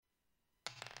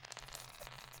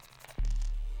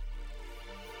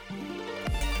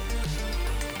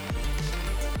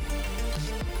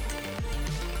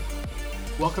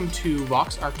Welcome to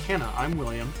Vox Arcana. I'm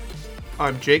William.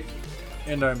 I'm Jake.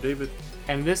 And I'm David.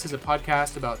 And this is a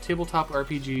podcast about tabletop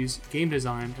RPGs, game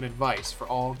design, and advice for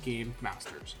all game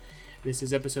masters. This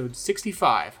is episode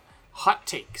 65, Hot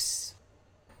Takes.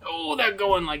 Oh, they're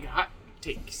going like hot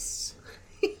takes.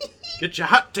 Get your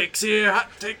hot takes here, hot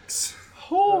takes.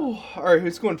 Oh, all right,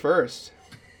 who's going first?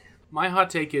 My hot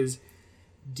take is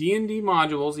D&D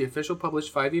modules, the official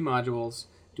published 5e modules,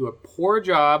 do a poor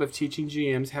job of teaching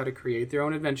GMs how to create their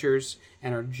own adventures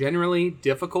and are generally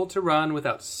difficult to run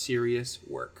without serious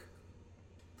work.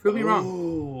 Prove me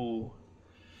wrong.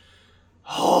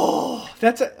 Oh,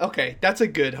 that's a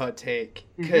good hot take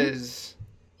because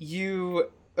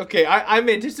I'm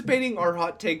anticipating our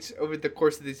hot takes over the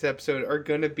course of this episode are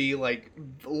gonna be like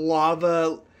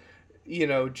lava,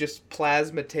 just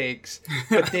plasma takes,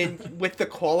 but then with the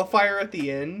qualifier at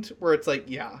the end where it's like,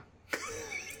 yeah.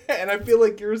 And I feel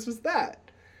like yours was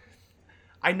that.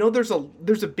 I know there's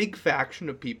a big faction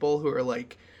of people who are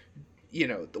like,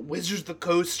 the Wizards of the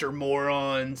Coast are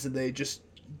morons and they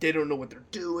don't know what they're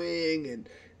doing and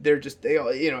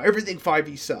everything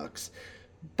 5e sucks.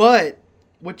 But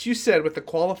what you said with the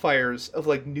qualifiers of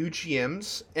like new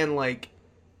GMs and like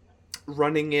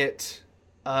running it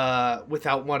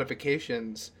without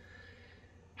modifications.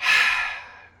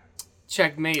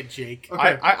 Checkmate, Jake.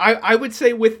 Okay. I would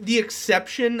say with the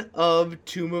exception of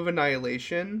Tomb of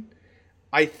Annihilation,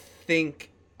 I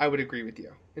think I would agree with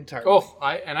you entirely. Oh,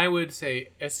 I would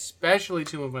say especially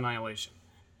Tomb of Annihilation.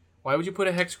 Why would you put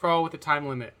a hex crawl with a time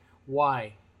limit?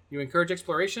 Why? You encourage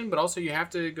exploration, but also you have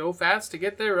to go fast to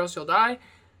get there or else you'll die?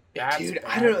 Dude,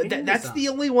 I don't know. That's the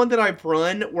only one that I've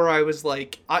run where I was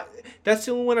like... that's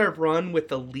the only one I've run with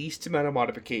the least amount of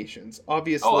modifications.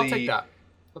 Obviously... Oh, I'll take that.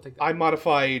 I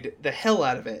modified the hell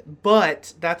out of it,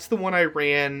 but that's the one I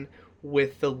ran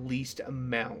with the least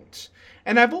amount.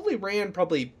 And I've only ran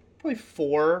probably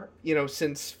 4,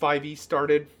 since 5e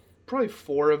started. Probably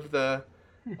 4 of the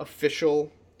official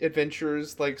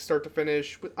adventures, like start to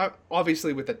finish,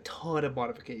 obviously with a ton of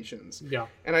modifications. Yeah.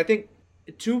 And I think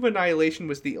Tomb of Annihilation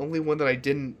was the only one that I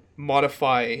didn't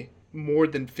modify more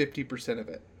than 50% of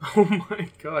it. Oh my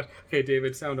god. Okay,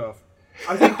 David, sound off.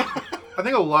 I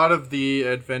think a lot of the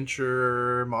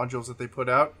adventure modules that they put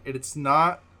out, it's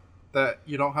not that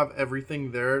you don't have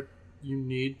everything there you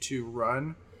need to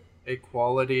run a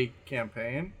quality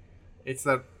campaign. It's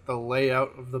that the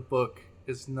layout of the book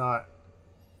is not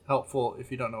helpful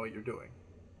if you don't know what you're doing.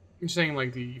 You're saying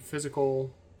like the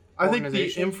physical I think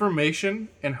the information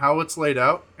and how it's laid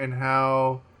out and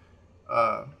how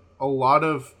a lot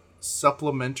of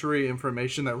supplementary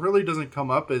information that really doesn't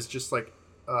come up is just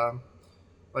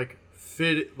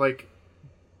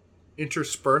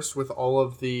interspersed with all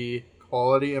of the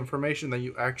quality information that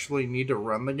you actually need to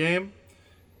run the game.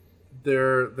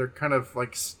 They're kind of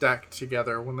like stacked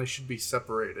together when they should be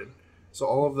separated.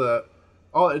 So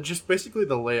just basically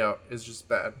the layout is just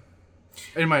bad,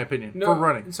 in my opinion, for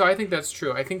running. So I think that's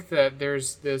true. I think that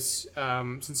there's this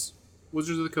since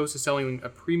Wizards of the Coast is selling a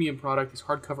premium product, these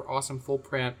hardcover, awesome full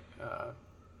print.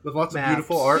 With lots of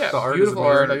beautiful art. Yeah, the art beautiful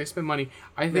art. Like they spend money.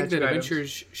 I think that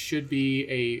Adventures should be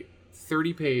a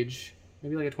 30-page,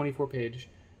 maybe like a 24-page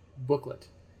booklet,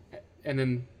 and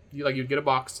then you'd get a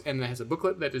box and it has a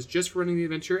booklet that is just for running the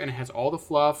adventure and it has all the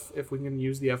fluff, if we can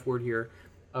use the F word here,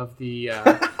 of the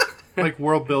like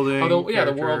world building.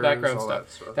 The world background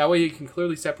stuff. That way you can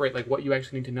clearly separate like what you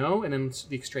actually need to know and then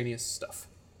the extraneous stuff.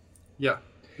 Yeah,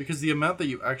 because the amount that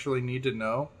you actually need to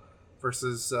know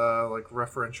versus like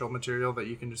referential material that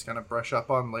you can just kind of brush up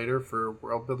on later for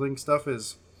world building stuff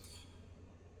it's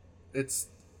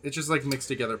just like mixed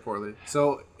together poorly.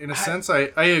 So in a sense,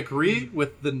 I agree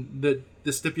with the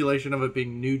stipulation of it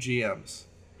being new GMs,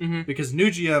 because new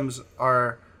GMs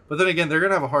are, but then again they're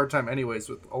gonna have a hard time anyways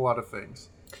with a lot of things,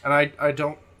 and I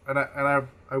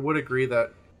would agree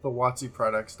that the WotC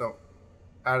products don't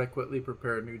adequately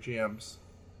prepare new GMs.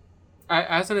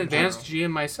 As an advanced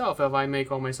GM myself, if I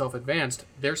make all myself advanced,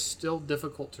 they're still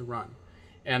difficult to run.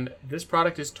 And this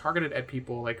product is targeted at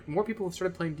people, like more people have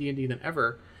started playing D&D than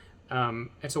ever. And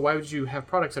so why would you have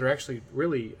products that are actually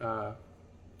really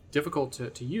difficult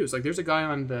to use? Like there's a guy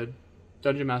on the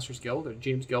Dungeon Masters Guild, or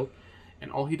James Guild,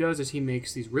 and all he does is he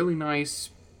makes these really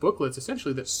nice booklets,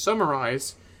 essentially, that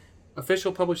summarize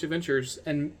official published adventures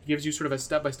and gives you sort of a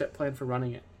step-by-step plan for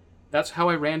running it. That's how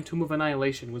I ran Tomb of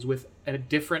Annihilation, was with a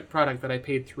different product that I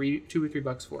paid $2 or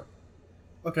 $3 for.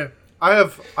 Okay. I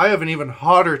have an even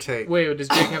hotter take. Wait, does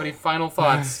Jake have any final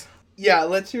thoughts? Yeah,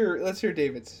 let's hear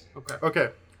David's. Okay.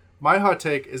 My hot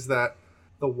take is that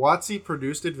the WotC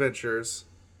produced adventures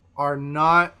are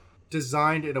not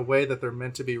designed in a way that they're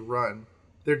meant to be run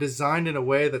they're designed in a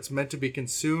way that's meant to be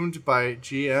consumed by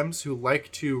GMs who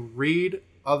like to read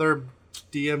other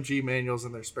DMG manuals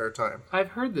in their spare time.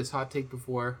 I've heard this hot take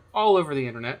before, all over the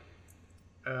internet.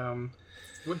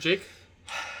 What, Jake?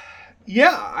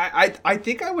 Yeah, I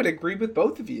think I would agree with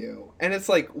both of you. And it's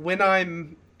like when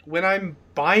I'm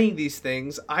buying these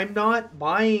things, I'm not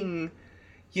buying,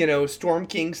 Storm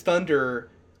King's Thunder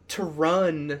to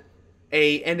run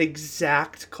an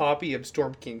exact copy of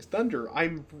Storm King's Thunder.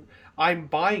 I'm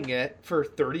buying it for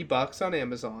 $30 on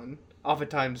Amazon,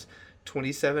 oftentimes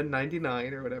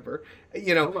 $27.99 or whatever.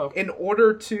 In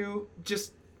order to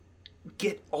just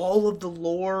get all of the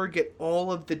lore, get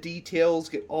all of the details,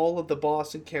 get all of the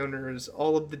boss encounters,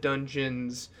 all of the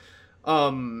dungeons,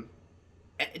 to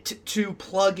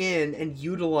plug in and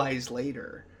utilize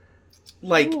later.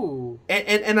 Like,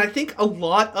 and I think a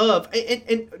lot of,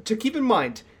 and to keep in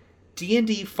mind,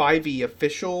 D&D 5e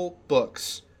official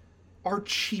books are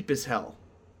cheap as hell.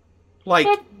 Like,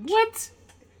 what?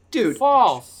 Dude,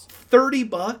 false.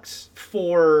 $30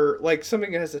 for like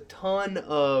something that has a ton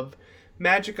of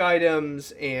magic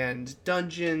items and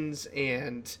dungeons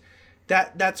and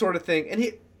that sort of thing,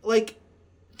 and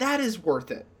that is worth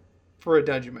it for a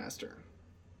dungeon master.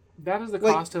 That is the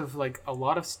cost of like a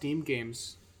lot of Steam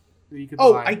games that you could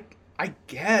buy. I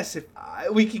guess if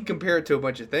we can compare it to a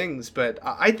bunch of things, but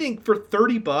I think for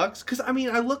 $30, because I mean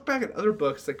I look back at other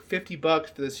books like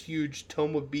 $50 for this huge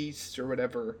Tome of Beasts or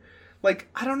whatever. Like,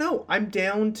 I don't know. I'm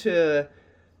down to,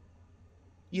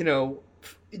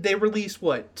 they release,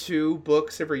 2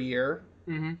 books every year?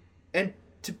 Mm-hmm. And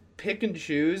to pick and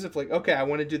choose if, like, okay, I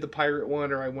want to do the pirate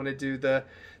one, or I want to do the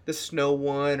snow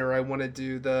one, or I want to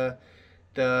do the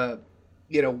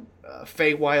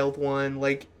Feywild one.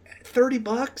 Like,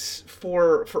 $30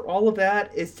 for all of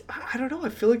that is, I don't know. I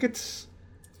feel like it's...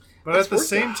 But at the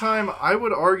same time, I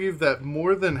would argue that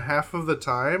more than half of the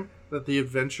time that the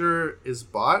adventure is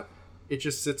bought, it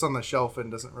just sits on the shelf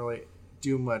and doesn't really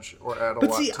do much or add a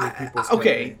lot to people's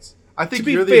campaigns. I think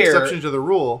you're the exception to the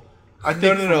rule. I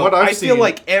think no. What I feel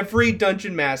like every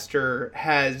dungeon master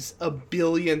has a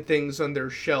billion things on their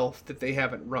shelf that they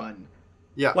haven't run.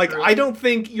 Yeah. Like, I don't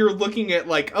think you're looking at,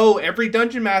 like, oh, every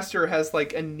dungeon master has,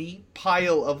 like, a neat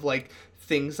pile of, like,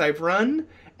 things I've run,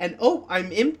 and, oh,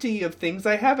 I'm empty of things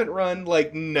I haven't run.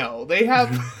 Like, no. They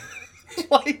have,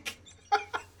 like...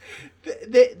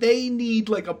 They need,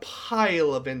 like, a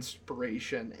pile of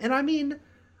inspiration. And, I mean,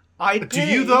 do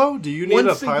you, though? Do you need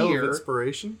a pile of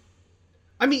inspiration?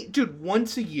 I mean, dude,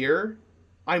 once a year,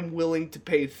 I'm willing to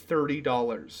pay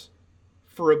 $30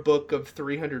 for a book of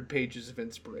 300 pages of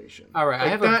inspiration. All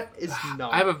right, like,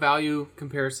 I have a value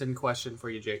comparison question for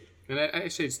you, Jake. And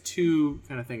actually, it's 2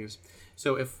 kind of things.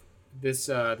 So if this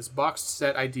boxed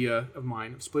set idea of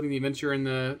mine, of splitting the adventure and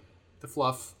the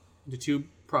fluff into 2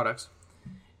 products...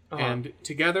 And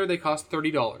together they cost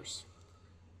 $30.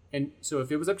 And so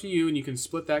if it was up to you and you can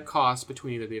split that cost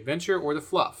between either the adventure or the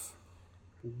fluff,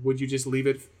 would you just leave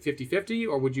it 50-50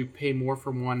 or would you pay more for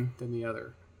one than the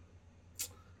other?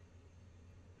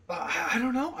 I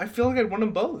don't know. I feel like I'd want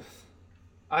them both.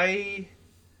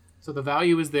 So the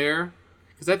value is there?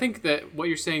 Because I think that what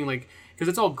you're saying, like, because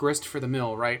it's all grist for the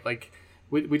mill, right? Like,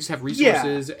 we just have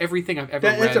resources, everything I've ever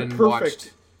read and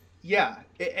watched. Yeah,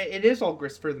 it is all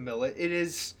grist for the mill. It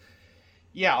is...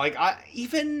 Yeah, like,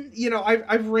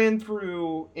 I've ran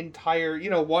through entire,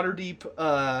 Waterdeep,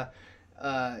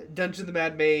 Dungeon of the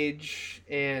Mad Mage,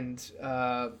 and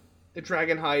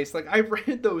Dragon Heist. Like, I've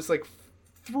ran those, like,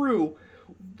 through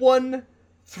 1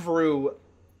 through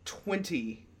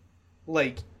 20,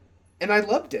 like, and I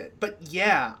loved it. But,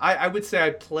 yeah, I would say I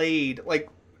played, like,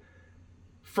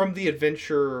 from the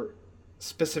adventure,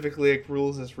 specifically, like,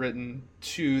 rules as written,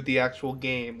 to the actual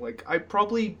game. Like, I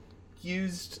probably...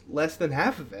 used less than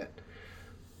half of it,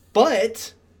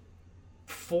 but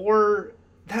for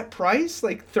that price,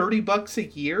 like $30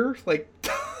 a year, like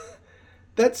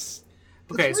that's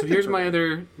okay. So here's my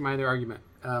other argument.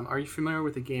 Are you familiar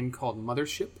with a game called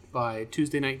Mothership by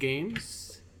Tuesday Night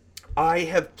Games? I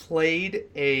have played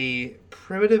a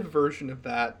primitive version of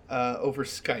that over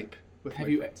Skype with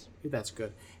my friends. That's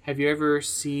good. Have you ever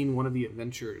seen one of the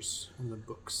adventures in the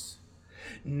books?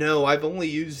 No, I've only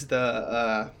used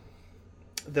the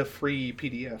free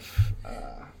PDF,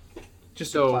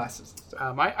 just the classes and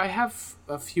stuff. I have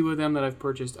a few of them that I've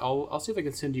purchased. I'll see if I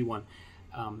can send you one.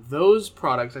 Those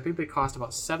products, I think they cost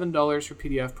about $7 for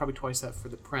PDF, probably twice that for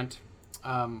the print,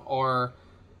 are,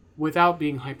 without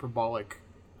being hyperbolic,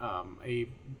 a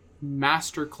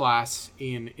master class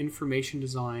in information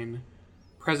design,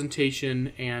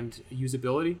 presentation, and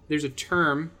usability. There's a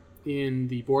term in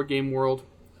the board game world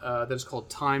that is called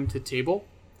time to table.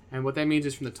 And what that means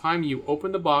is from the time you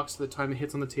open the box to the time it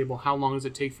hits on the table, how long does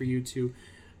it take for you to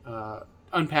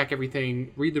unpack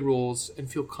everything, read the rules, and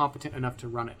feel competent enough to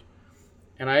run it.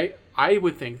 And I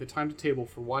would think the time to table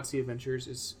for WotC Adventures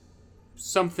is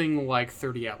something like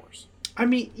 30 hours. I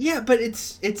mean, yeah, but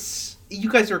it's you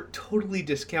guys are totally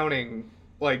discounting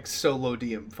like solo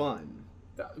DM fun.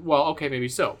 Well, okay, maybe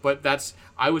so, but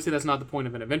I would say that's not the point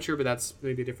of an adventure, but that's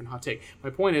maybe a different hot take. My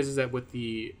point is that with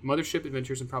the Mothership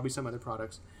Adventures and probably some other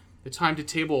products, the time to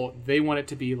table, they want it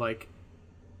to be like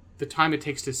the time it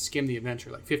takes to skim the adventure,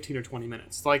 like 15 or 20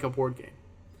 minutes, like a board game.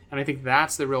 And I think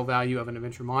that's the real value of an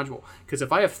adventure module. Because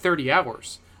if I have 30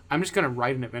 hours, I'm just going to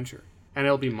write an adventure, and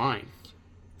it'll be mine.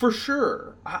 For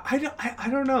sure. I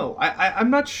don't know. I'm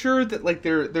not sure that like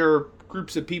there are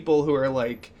groups of people who are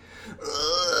like,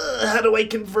 how do I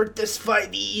convert this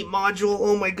 5e module?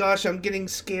 Oh my gosh, I'm getting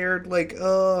scared. Like,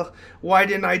 why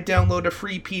didn't I download a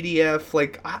free PDF?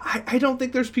 Like, I don't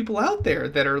think there's people out there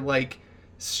that are like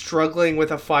struggling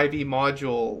with a 5e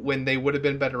module when they would have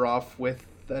been better off with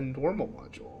a normal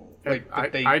module. Like,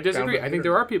 I disagree. I think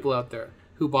there are people out there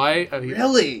who buy a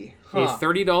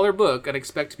 $30 book and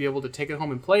expect to be able to take it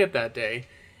home and play it that day,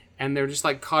 and they're just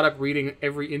like caught up reading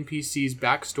every NPC's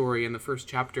backstory in the first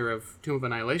chapter of Tomb of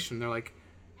Annihilation. They're like,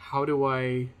 how do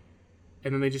I...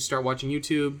 And then they just start watching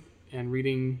YouTube and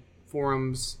reading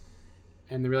forums,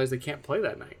 and they realize they can't play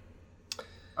that night.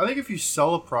 I think if you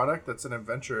sell a product that's an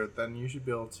adventure, then you should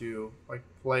be able to like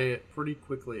play it pretty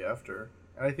quickly after.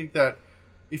 And I think that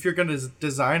if you're going to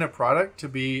design a product to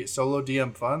be solo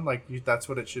DM fun, like that's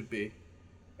what it should be.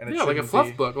 And it like a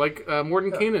fluff book. Like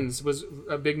Morden Canaan's was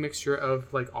a big mixture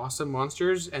of like awesome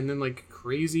monsters and then like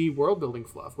crazy world building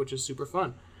fluff, which is super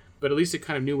fun. But at least it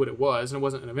kind of knew what it was, and it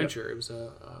wasn't an adventure. It was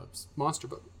a monster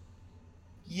book.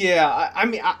 Yeah, I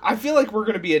mean, I feel like we're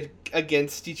going to be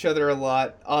against each other a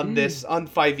lot on this, on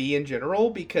 5e in general,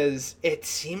 because it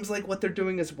seems like what they're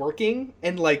doing is working.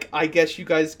 And like, I guess you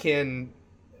guys can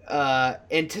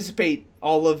anticipate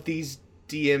all of these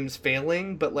DMs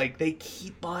failing, but like they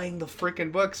keep buying the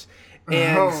freaking books,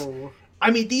 and I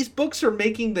mean these books are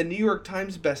making the New York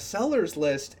Times bestsellers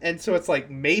list, and so it's like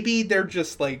maybe they're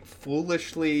just like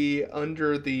foolishly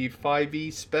under the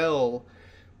 5e spell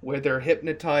where they're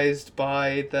hypnotized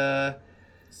by the...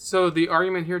 So the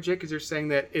argument here, Jake, is you're saying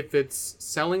that if it's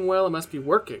selling well, it must be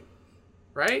working,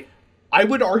 right? I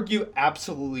would argue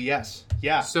absolutely yes.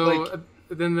 Yeah. So like,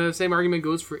 then the same argument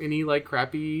goes for any like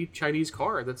crappy Chinese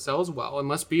car that sells well. It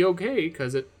must be okay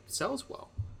because it sells well.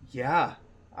 Yeah,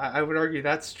 I would argue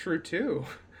that's true too.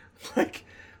 like,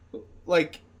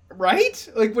 right?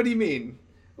 Like, what do you mean?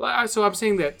 Well, so I'm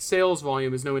saying that sales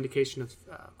volume is no indication of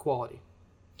quality.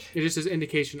 It just is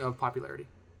indication of popularity.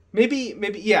 Maybe,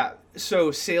 yeah. So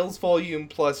sales volume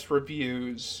plus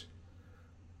reviews.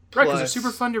 Right, because they're super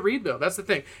fun to read, though. That's the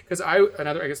thing. Because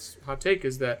another, I guess, hot take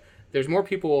is that there's more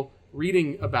people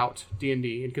reading about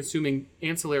D&D and consuming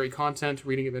ancillary content,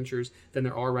 reading adventures, than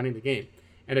there are running the game.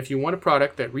 And if you want a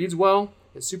product that reads well,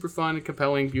 is super fun and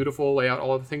compelling, beautiful layout,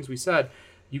 all of the things we said,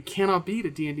 you cannot beat a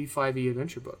D&D 5e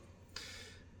adventure book.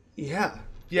 Yeah.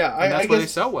 And that's why they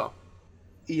sell well.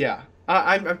 Yeah.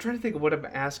 I'm trying to think of what I'm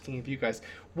asking of you guys.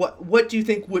 What do you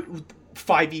think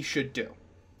 5e should do?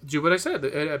 Do what I said,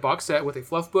 a box set with a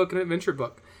fluff book and an adventure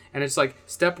book. And it's like,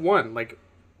 step one, like,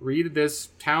 read this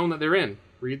town that they're in.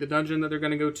 Read the dungeon that they're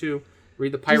going to go to.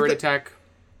 Read the pirate attack.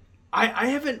 I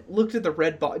haven't looked at the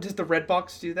red box. Does the red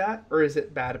box do that? Or is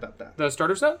it bad about that? The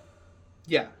starter set?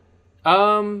 Yeah.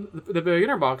 The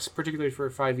beginner box, particularly for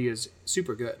 5e, is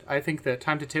super good. I think the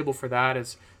time to table for that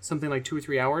is something like 2 or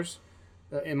 3 hours,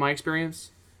 in my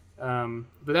experience. But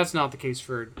that's not the case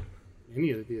for any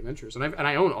of the adventures. And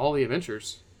I own all the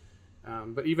adventures.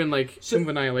 But even like Tomb of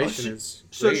Annihilation is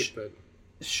great. But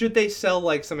should they sell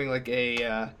like something like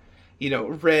a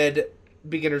red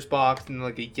beginner's box and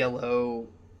like a yellow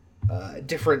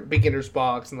different beginner's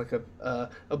box and like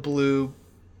a blue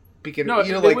beginner?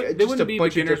 No, they wouldn't be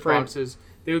beginner's boxes.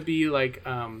 They would be like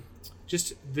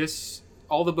just this.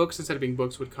 All the books, instead of being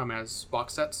books, would come as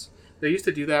box sets. They used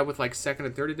to do that with like 2nd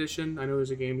and 3rd edition. I know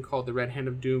there's a game called The Red Hand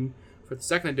of Doom for the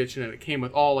 2nd edition, and it came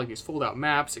with all like these fold-out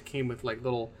maps. It came with like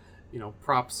little,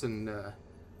 props and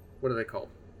what are they called?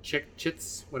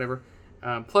 Chits, whatever.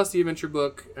 Plus the adventure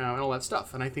book and all that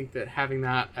stuff. And I think that having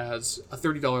that as a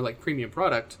 $30 like premium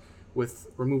product with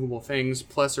removable things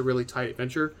plus a really tight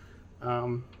adventure,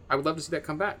 I would love to see that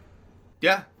come back.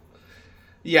 Yeah.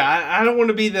 Yeah, I don't want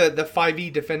to be the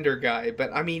 5e defender guy,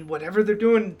 but I mean, whatever they're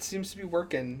doing seems to be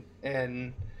working.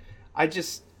 And I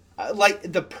just,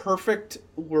 like, the perfect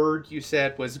word you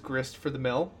said was grist for the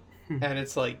mill. And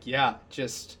it's like, yeah,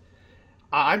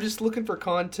 I'm just looking for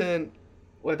content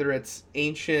whether it's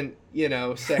ancient,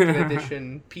 second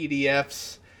edition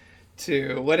PDFs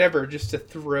to whatever, just to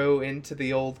throw into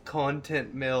the old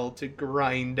content mill to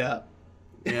grind up.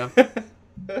 Yeah.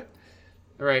 All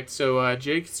right, so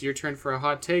Jake, it's your turn for a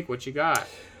hot take. What you got?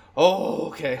 Oh,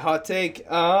 okay. Hot take.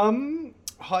 Hot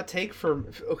take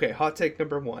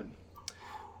number 1.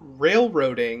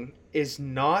 Railroading is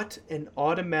not an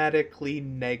automatically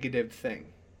negative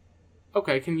thing.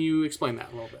 Okay, can you explain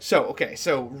that a little bit?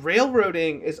 So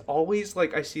railroading is always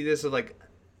like, I see this as like,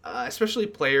 especially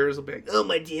players will be like, oh,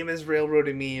 my DM is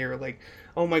railroading me, or like,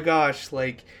 oh my gosh,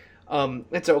 like,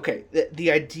 it's okay.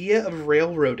 The idea of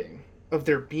railroading, of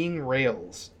there being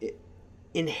rails,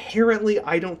 inherently,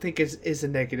 I don't think is a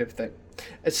negative thing,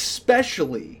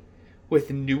 especially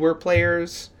with newer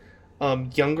players,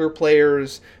 younger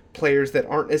players that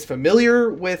aren't as familiar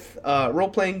with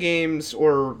role-playing games,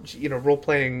 or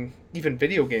role-playing even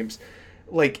video games.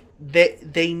 Like,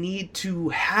 they need to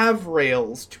have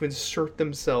rails to insert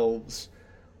themselves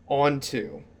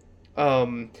onto,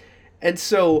 and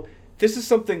so this is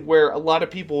something where a lot of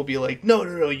people will be like,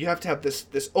 no, you have to have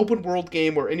this open world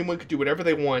game where anyone could do whatever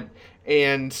they want.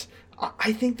 And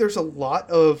I think there's a lot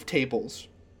of tables,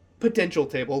 potential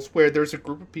tables, where there's a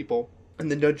group of people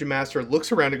and the Dungeon Master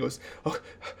looks around and goes, oh,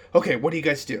 okay, what do you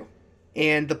guys do?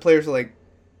 And the players are like,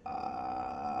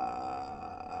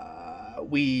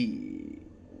 we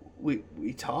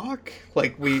talk?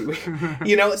 Like, we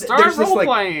Start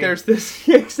role-playing. There's this,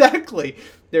 exactly.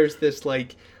 There's this,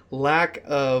 like, lack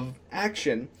of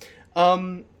action.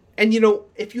 And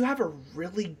if you have a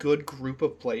really good group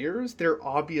of players, they're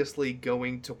obviously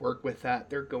going to work with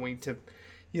that. They're going to,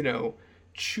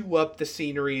 chew up the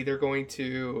scenery. They're going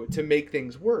to make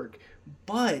things work.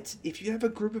 But if you have a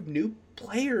group of new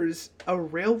players, a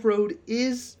railroad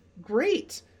is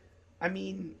great. I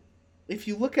mean, if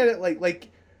you look at it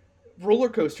like roller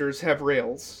coasters have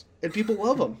rails and people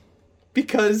love them.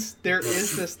 Because there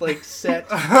is this, like, set...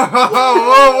 Whoa.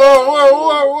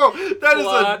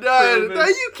 That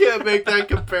is you can't make that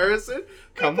comparison.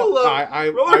 Come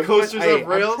on. Roller coasters have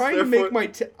rails. I'm trying to make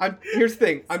my... here's the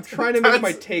thing. I'm trying to make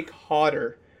my take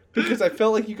hotter. Because I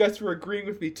felt like you guys were agreeing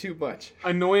with me too much.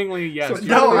 Annoyingly, yes. So,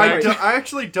 no, I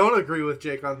actually don't agree with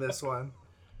Jake on this one.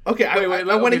 Okay, wait,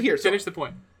 I want to hear. Finish the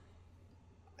point.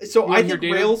 So I think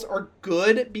rails are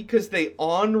good because they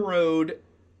on-road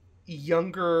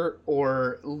younger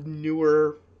or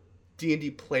newer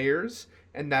D&D players,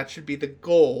 and that should be the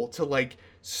goal, to like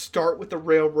start with the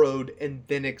railroad and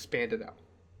then expand it out.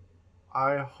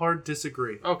 I hard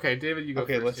disagree. Okay, David, you go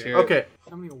first. Let's hear it. Okay,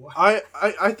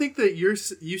 I think that you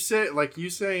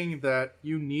saying that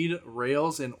you need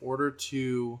rails in order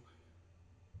to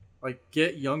like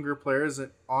get younger players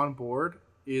on board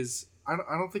is I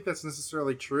don't think that's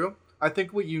necessarily true. I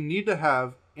think what you need to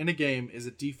have in a game is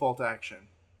a default action.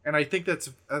 And I think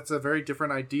that's a very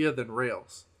different idea than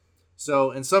rails. So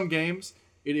in some games,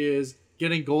 it is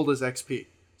getting gold as XP.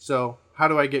 So how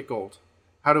do I get gold?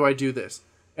 How do I do this?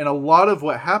 And a lot of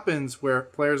what happens where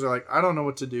players are like, I don't know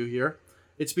what to do here,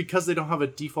 it's because they don't have a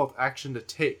default action to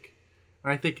take.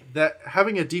 And I think that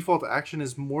having a default action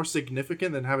is more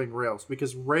significant than having rails,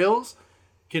 because rails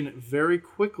can very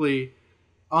quickly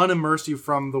unimmerse you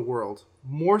from the world,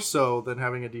 more so than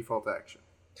having a default action.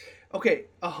 Okay,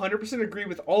 100% agree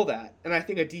with all that, and I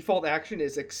think a default action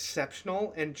is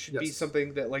exceptional and should be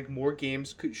something that like more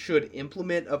games should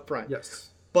implement up front. Yes.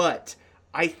 But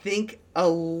I think a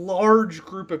large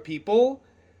group of people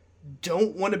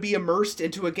don't want to be immersed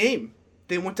into a game.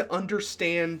 They want to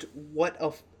understand what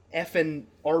a effing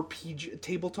RPG,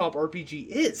 tabletop RPG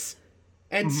is.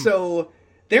 And so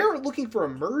they're looking for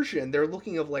immersion. They're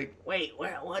looking of like, wait,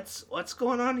 what's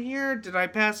going on here? Did I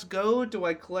pass go? Do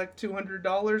I collect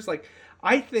 $200? Like,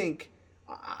 I think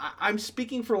I'm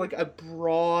speaking for like a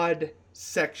broad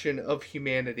section of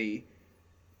humanity.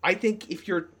 I think if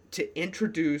you're to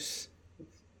introduce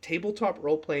tabletop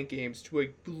role-playing games to a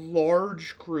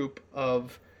large group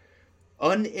of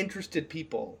uninterested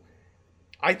people,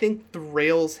 I think the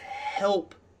rails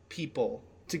help people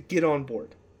to get on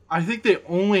board. I think they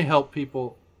only help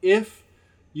people if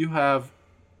you have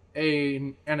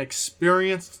an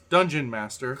experienced dungeon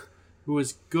master who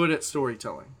is good at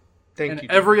storytelling. Thank you.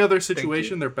 Every other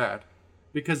situation, they're bad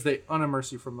because they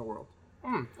unimmerse you from the world.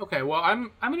 Okay, well,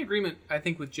 I'm in agreement, I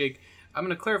think, with Jake. I'm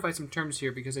going to clarify some terms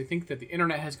here because I think that the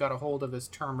internet has got a hold of this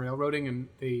term railroading and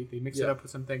they mix it up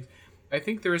with some things. I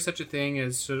think there is such a thing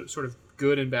as sort of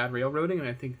good and bad railroading, and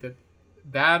I think that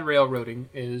bad railroading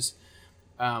is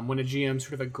when a GM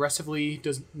sort of aggressively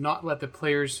does not let the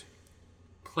players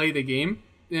play the game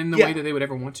in the way that they would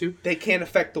ever want to. They can't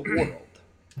affect the world.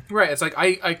 Right. It's like,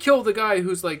 I kill the guy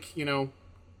who's like,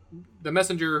 the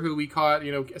messenger who we caught,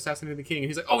 assassinated the king, and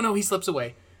he's like, oh no, he slips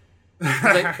away.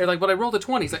 They're like, but I rolled a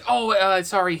 20. He's like, oh,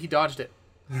 sorry, he dodged it.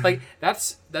 Like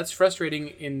that's frustrating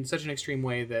in such an extreme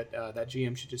way that that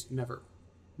GM should just never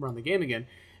run the game again.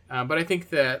 But I think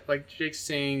that, like Jake's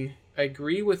saying, I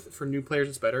agree with for new players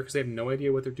it's better because they have no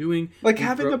idea what they're doing. Like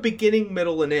having a beginning,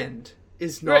 middle, and end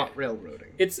is not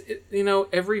railroading.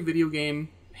 Every video game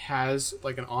has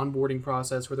like an onboarding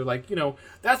process where they're like,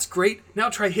 that's great. Now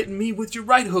try hitting me with your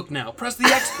right hook. Now press the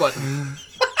X button.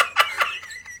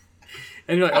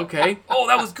 And you're like, okay. Oh,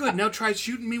 that was good. Now try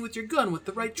shooting me with your gun with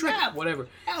the right trick. Yeah, whatever.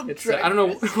 I don't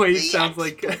know what it sounds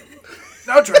like.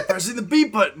 Now try pressing the B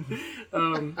button.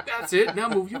 That's it. Now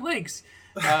move your legs.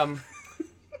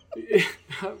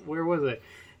 Where was it?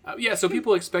 So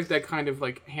people expect that kind of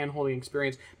like hand-holding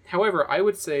experience. However, I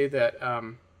would say that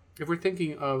if we're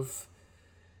thinking of,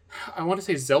 I want to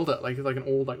say Zelda, like an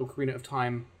old like Ocarina of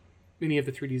Time, any of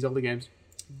the 3D Zelda games,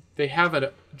 they have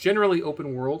a generally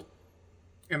open world.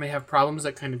 And they have problems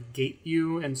that kind of gate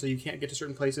you, and so you can't get to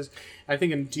certain places. I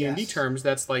think in D&D terms,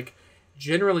 that's like,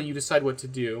 generally you decide what to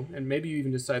do, and maybe you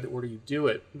even decide the order you do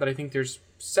it. But I think there's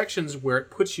sections where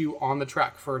it puts you on the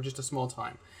track for just a small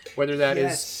time. Whether that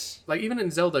is, like even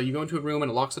in Zelda, you go into a room and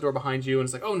it locks the door behind you, and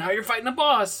it's like, oh, now you're fighting a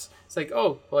boss. It's like,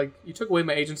 oh, like you took away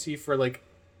my agency for like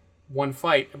one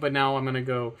fight, but now I'm gonna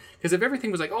go, because if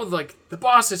everything was like, oh, like the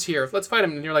boss is here, let's fight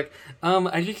him, and you're like,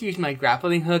 I just used my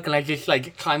grappling hook and I just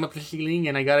like climb up the ceiling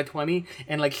and I got a 20,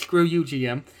 and like screw you,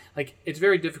 GM. Like it's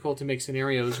very difficult to make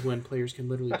scenarios when players can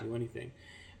literally do anything.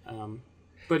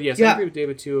 But yes, I agree with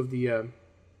David too of the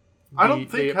I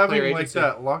don't think having like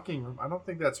that locking room, I don't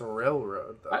think that's a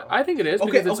railroad though. I think it is,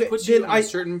 because it puts you on a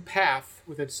certain path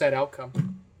with a set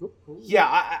outcome.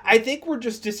 Yeah, I think we're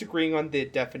just disagreeing on the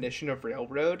definition of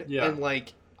railroad. Yeah. And,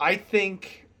 like, I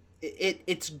think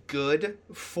it's good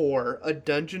for a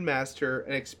dungeon master,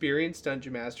 an experienced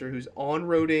dungeon master who's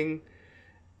on-roading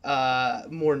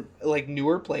more, like,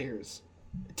 newer players,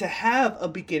 to have a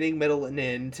beginning, middle, and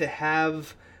end, to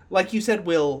have, like you said,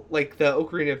 Will, like, the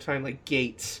Ocarina of Time, like,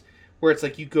 gates, where it's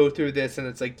like you go through this, and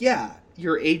it's like, yeah,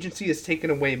 your agency is taken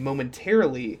away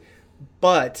momentarily,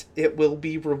 but it will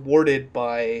be rewarded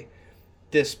by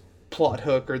this plot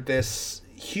hook or this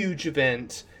huge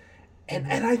event.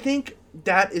 And I think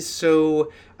that is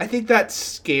so... I think that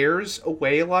scares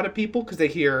away a lot of people because they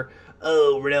hear,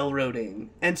 oh,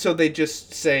 railroading. And so they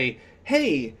just say,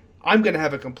 hey, I'm going to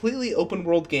have a completely open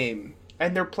world game.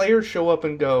 And their players show up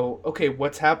and go, okay,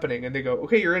 what's happening? And they go,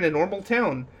 okay, you're in a normal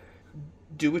town.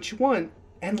 Do what you want.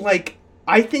 And, like,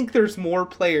 I think there's more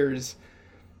players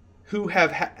who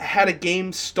have had a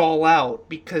game stall out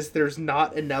because there's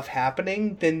not enough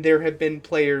happening than there have been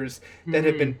players that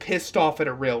have been pissed off at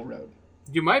a railroad.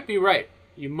 You might be right.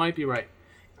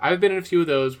 I've been in a few of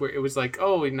those where it was like,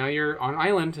 oh, now you're on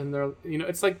island, and they're,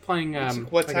 it's like playing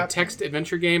like a text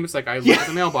adventure game. It's like, I look at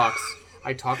the mailbox,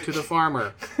 I talk to the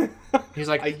farmer. He's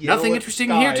like, nothing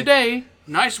interesting here today.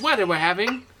 Nice weather we're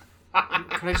having.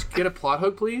 Can I just get a plot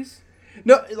hook, please?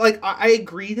 No, like, I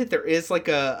agree that there is like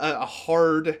a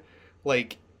hard...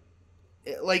 Like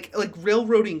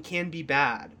railroading can be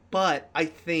bad, but I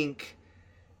think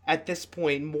at this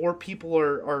point more people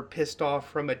are pissed off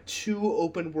from a too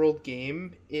open world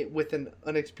game with an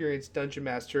unexperienced dungeon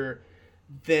master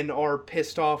than are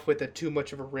pissed off with a too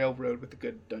much of a railroad with a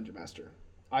good dungeon master.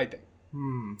 I think.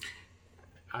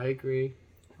 I agree.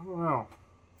 I don't know.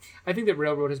 I think that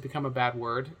railroad has become a bad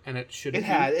word, and it shouldn't.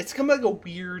 It's become like a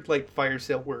weird like fire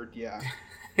sale word. Yeah.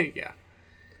 Yeah.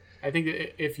 I think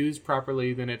that if used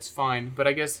properly, then it's fine. But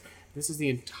I guess this is the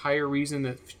entire reason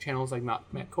that channels like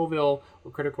Matt Colville or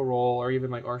Critical Role or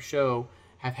even like our show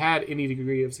have had any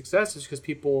degree of success, is because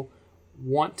people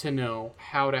want to know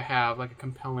how to have like a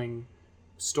compelling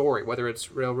story, whether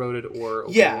it's railroaded or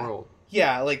open world.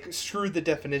 Yeah, like screw the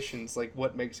definitions, like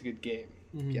what makes a good game.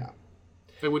 Mm-hmm. Yeah.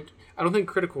 I don't think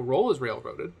Critical Role is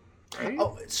railroaded. Right?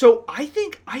 Oh, so I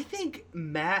think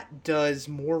Matt does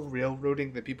more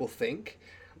railroading than people think.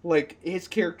 Like, his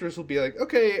characters will be like,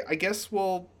 okay, I guess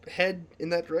we'll head in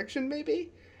that direction,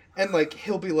 maybe? And, like,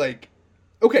 he'll be like,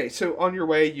 okay, so on your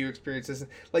way, you experience this.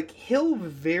 Like, he'll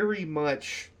very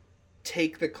much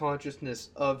take the consciousness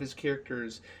of his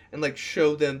characters and, like,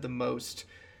 show them the most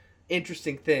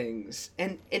interesting things.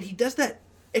 And he does that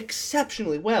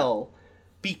exceptionally well.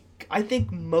 I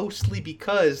think mostly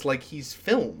because, like, he's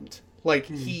filmed. Like,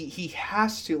 he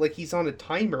has to, like, he's on a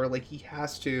timer. Like, he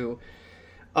has to...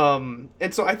 and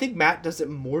so I think Matt does it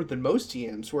more than most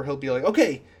GMs, where he'll be like,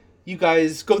 okay, you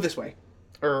guys go this way.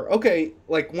 Or, okay,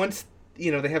 like, once,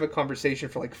 they have a conversation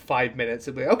for, like, 5 minutes,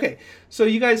 it'll be like, okay, so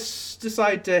you guys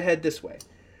decide to head this way.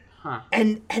 Huh.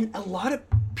 And a lot of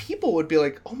people would be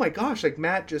like, oh my gosh, like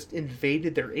Matt just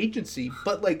invaded their agency,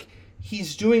 but like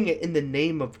he's doing it in the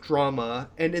name of drama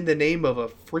and in the name of a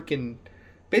freaking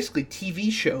basically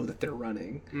TV show that they're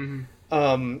running.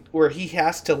 Where he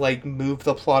has to like move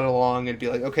the plot along and be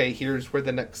like, okay, here's where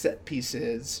the next set piece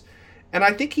is. And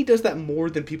I think he does that more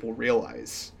than people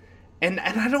realize. And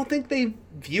I don't think they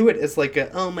view it as like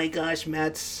a, oh my gosh,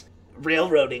 Matt's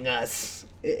railroading us.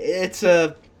 It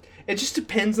just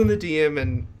depends on the DM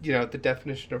and, you know, the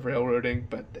definition of railroading.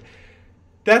 But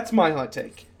that's my hot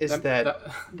take, is that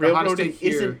railroading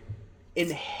isn't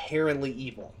inherently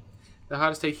evil. The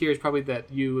hottest take here is probably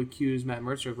that you accuse Matt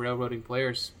Mercer of railroading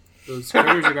players. Those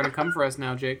critters are going to come for us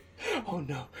now, Jake. Oh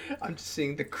no, I'm just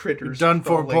seeing the critters. You're done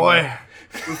for, boy.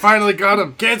 We finally got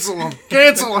him. Cancel him.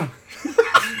 Cancel him.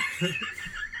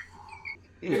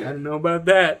 I don't know about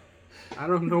that. I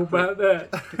don't know about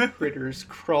that. The critters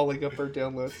crawling up our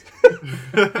down list.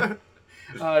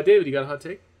 David, you got a hot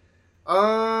take?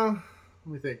 Let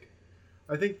me think.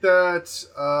 I think that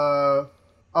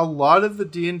a lot of the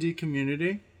D&D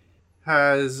community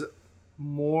has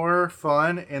more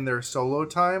fun in their solo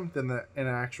time than in an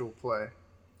actual play.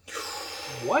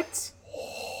 What?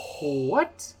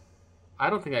 What? I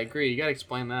don't think I agree. You gotta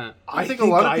explain that. I think a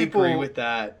lot of people agree with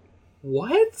that.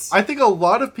 What? I think a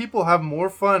lot of people have more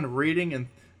fun reading and,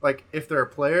 like, if they're a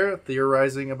player,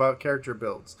 theorizing about character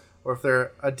builds, or if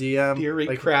they're a DM, theory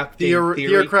like,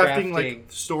 crafting,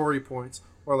 like story points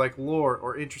or like lore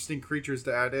or interesting creatures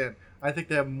to add in. I think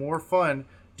they have more fun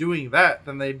doing that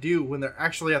than they do when they're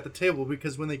actually at the table,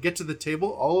 because when they get to the table,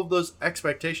 all of those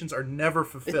expectations are never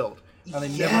fulfilled, and they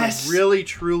never really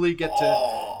truly get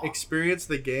to experience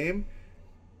the game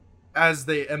as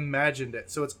they imagined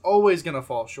it. So it's always going to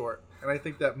fall short, and I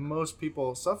think that most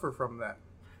people suffer from that.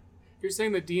 You're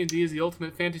saying that D&D is the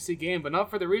ultimate fantasy game, but not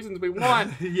for the reasons we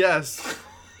want. Yes.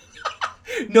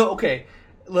 No, okay.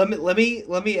 Let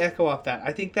me echo off that.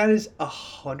 I think that is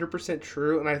 100%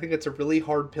 true, and I think it's a really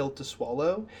hard pill to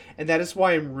swallow, and that is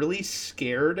why I'm really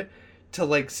scared to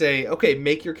like say, okay,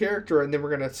 make your character, and then we're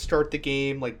gonna start the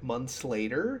game like months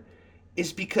later,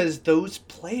 is because those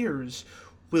players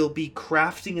will be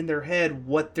crafting in their head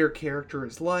what their character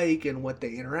is like and what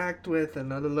they interact with,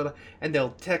 and and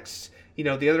they'll text, you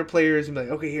know, the other players and be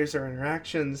like, okay, here's our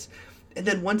interactions, and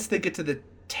then once they get to the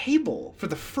table for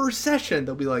the first session,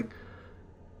 they'll be like,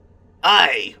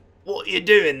 "Hey, what you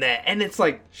doing there?" And it's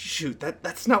like, shoot,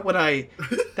 that's not what I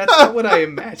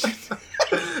imagined.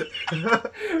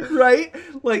 Right?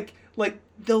 Like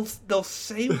they'll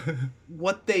say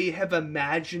what they have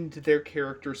imagined their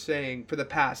character saying for the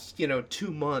past,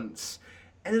 2 months,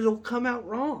 and it'll come out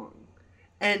wrong.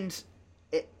 And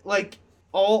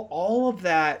all of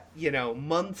that,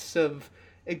 months of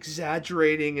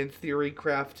exaggerating and theory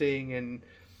crafting and,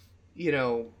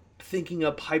 thinking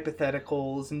up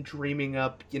hypotheticals and dreaming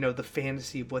up, the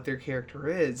fantasy of what their character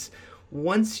is.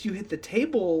 Once you hit the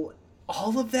table,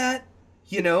 all of that,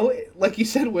 like you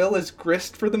said, Will, is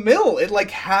grist for the mill. It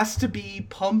has to be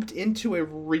pumped into a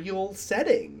real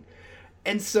setting.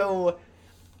 And so,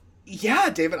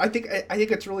 yeah, David, I think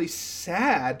it's really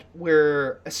sad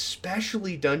where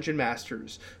especially dungeon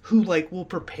masters who will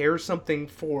prepare something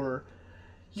for,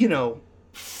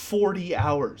 40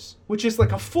 hours, which is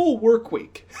a full work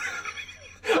week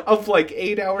of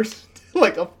 8 hours,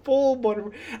 a full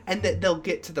one, and that they'll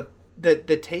get to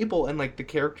the table and the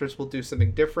characters will do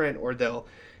something different, or they'll,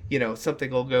 something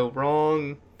will go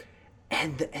wrong,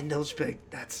 and they'll just be like,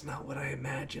 that's not what I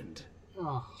imagined.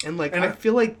 Oh. And I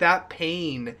feel like that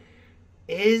pain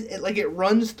is it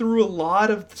runs through a lot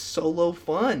of the solo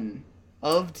fun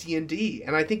of D&D,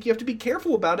 and I think you have to be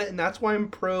careful about it, and that's why I'm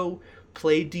pro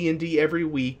play D&D every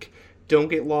week. Don't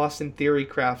get lost in theory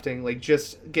crafting.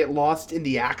 Just get lost in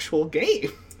the actual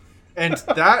game. And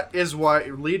that is why,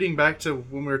 leading back to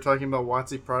when we were talking about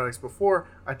WotC products before,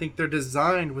 I think they're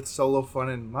designed with solo fun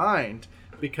in mind,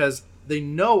 because they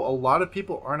know a lot of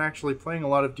people aren't actually playing a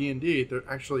lot of D&D. They're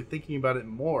actually thinking about it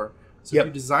more. So if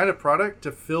you design a product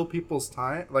to fill people's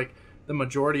time, the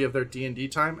majority of their D&D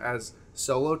time as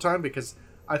solo time, because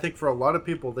I think for a lot of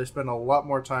people, they spend a lot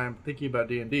more time thinking about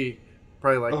D&D.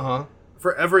 Probably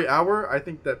for every hour I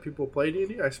think that people play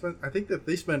D&D, I think that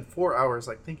they spend 4 hours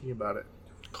thinking about it.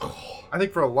 I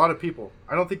think for a lot of people,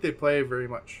 I don't think they play very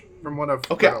much. From what I've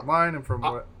read online and from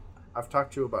what I've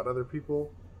talked to about other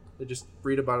people, they just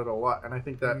read about it a lot. And I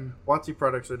think that WotC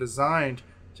products are designed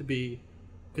to be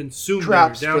consumed in your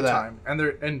downtime,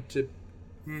 and to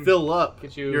fill up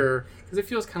your, because it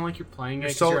feels kind of like you're playing it,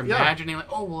 because you're imagining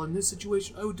in this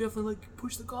situation I would definitely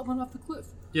push the goblin off the cliff.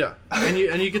 Yeah, and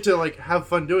you get to have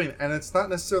fun doing it, and it's not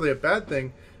necessarily a bad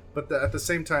thing, but at the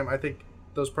same time, I think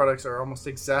those products are almost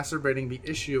exacerbating the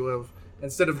issue of,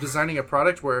 instead of designing a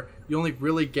product where you only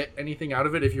really get anything out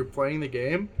of it if you're playing the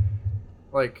game,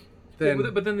 like then.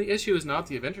 Well, but then the issue is not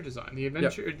the adventure design. The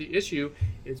issue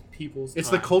is people's. It's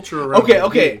time. the culture around.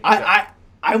 Okay.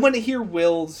 I want to hear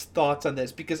Will's thoughts on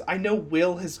this, because I know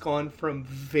Will has gone from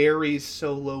very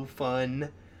solo fun,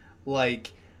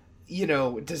 like, you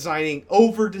know,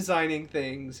 over designing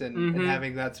things and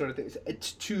having that sort of thing,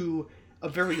 to a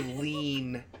very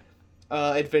lean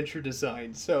adventure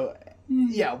design. So,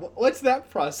 yeah, what's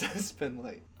that process been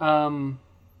like?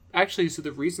 Actually, so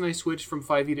the reason I switched from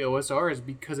 5e to OSR is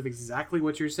because of exactly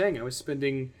what you're saying. I was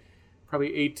spending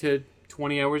probably 8 to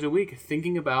 20 hours a week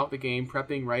thinking about the game,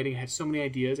 prepping, writing. I had so many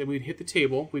ideas, and we'd hit the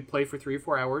table. We'd play for 3 or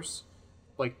 4 hours,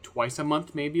 like twice a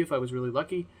month maybe if I was really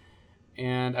lucky,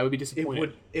 and I would be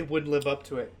disappointed. It would live up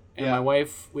to it. And my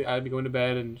wife, I'd be going to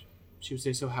bed, and she would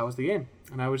say, "So how was the game?"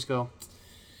 And I would just go,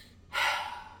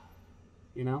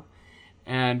 you know,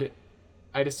 and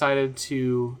I decided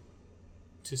to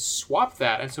swap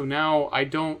that, and so now I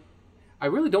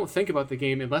really don't think about the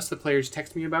game unless the players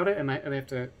text me about it, and they have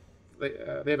to.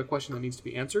 They have a question that needs to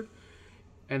be answered,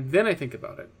 and then I think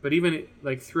about it. But even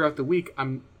like throughout the week,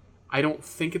 I don't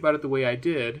think about it the way I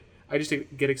did. I just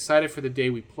get excited for the day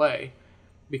we play,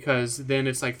 because then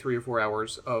it's like 3 or 4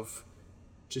 hours of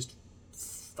just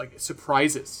like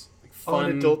surprises, like fun,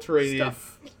 unadulterated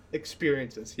stuff.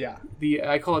 Experiences. Yeah.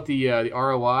 I call it the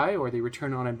ROI, or the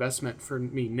return on investment, for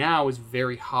me now is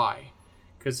very high.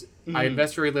 Because I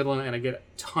invest very little and I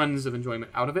get tons of enjoyment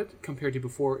out of it, compared to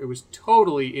before it was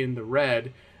totally in the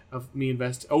red of me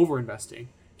over-investing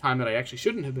time that I actually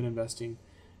shouldn't have been investing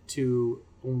to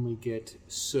only get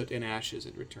soot and ashes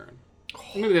in return.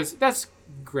 Maybe that's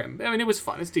grim. I mean, it was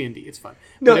fun. It's D&D. It's fun.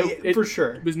 No, for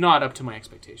sure. It was not up to my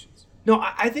expectations. No,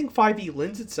 I think 5e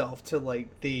lends itself to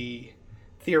like the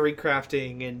theory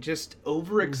crafting and just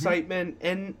over-excitement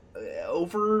and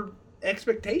over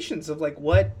expectations of like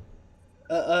what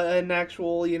an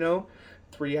actual,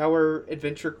 3-hour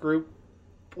adventure group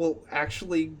will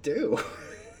actually do.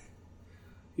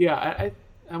 Yeah,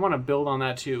 I want to build on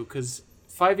that too, because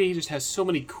 5e just has so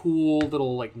many cool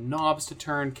little like knobs to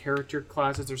turn, character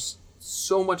classes. There's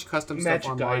so much custom magic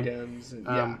stuff online. Items.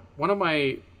 And, one of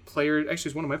my players,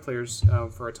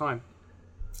 for a time,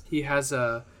 he has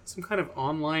some kind of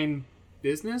online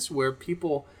business where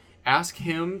people ask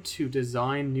him to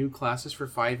design new classes for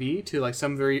 5e to like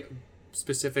some very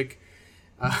specific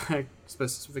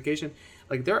specification.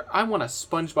 Like I want a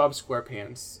SpongeBob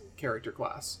SquarePants character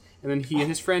class, and then he and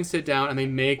his friends sit down and they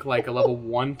make like a level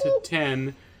 1 to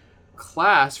 10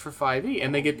 class for 5e,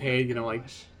 and they get paid like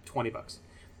 $20,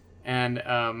 and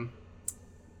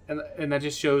that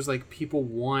just shows like people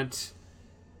want,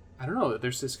 I don't know,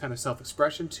 there's this kind of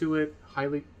self-expression to it,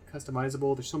 highly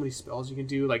customizable. There's so many spells you can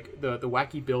do, like the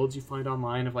wacky builds you find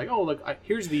online of like, oh look,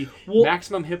 here's the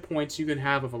maximum hit points you can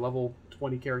have of a level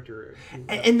 20 character.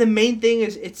 And the main thing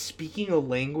is it's speaking a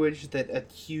language that a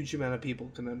huge amount of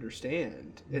people can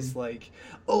understand. It's like,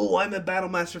 oh, I'm a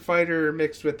Battlemaster fighter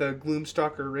mixed with a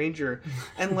Gloomstalker ranger,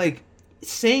 and like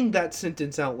saying that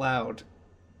sentence out loud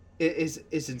is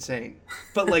insane.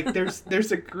 But like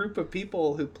there's a group of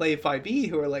people who play 5e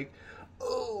who are like,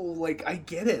 oh, like I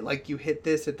get it. Like you hit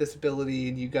this at this ability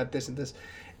and you got this and this,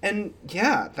 and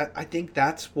yeah, I think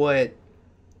that's what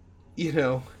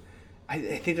I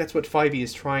think that's what 5e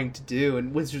is trying to do,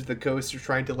 and Wizards of the Coast are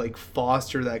trying to like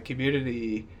foster that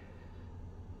community.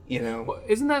 Well,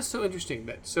 isn't that so interesting?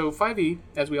 That 5e,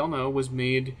 as we all know, was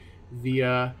made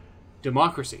via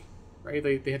democracy, right?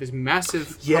 They had this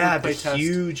massive public play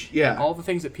huge, test, and all the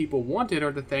things that people wanted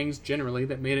are the things generally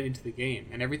that made it into the game,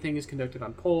 and everything is conducted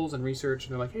on polls and research.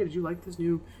 And they're like, hey, did you like this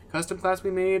new custom class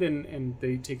we made? And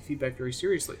they take feedback very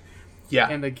seriously. Yeah,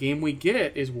 and the game we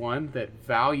get is one that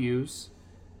values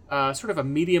sort of a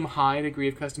medium-high degree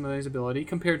of customizability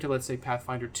compared to, let's say,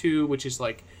 Pathfinder 2, which is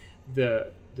like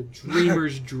the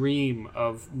dreamer's dream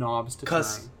of knobs to turn.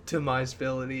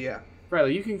 Customizability, yeah. Right,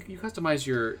 like you customize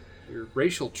your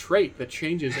racial trait that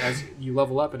changes as you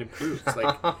level up and improves.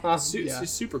 Like, it's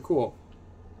just super cool.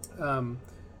 But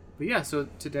yeah, so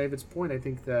to David's point, I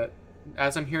think that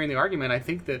as I'm hearing the argument, I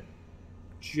think that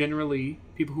generally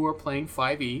people who are playing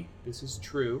 5e, this is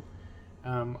true.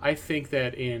 I think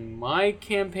that in my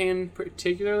campaign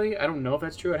particularly, I don't know if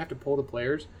that's true, I'd have to poll the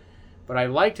players, but I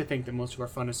like to think that most of our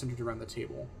fun is centered around the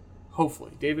table.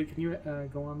 Hopefully. David, can you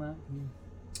go on that?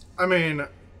 I mean,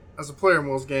 as a player in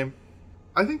Will's game,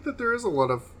 I think that there is a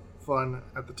lot of fun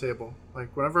at the table.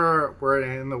 Like, whenever we're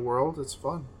in the world, it's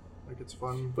fun. Like, it's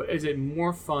fun. But is it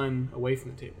more fun away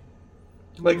from the table?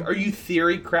 Like, are you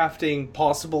theory crafting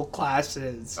possible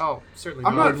classes? Oh, certainly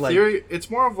I'm not theory. It's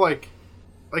more of like,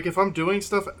 like if I'm doing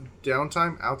stuff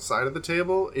downtime outside of the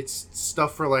table, it's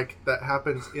stuff for like that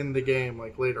happens in the game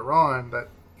like later on that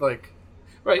like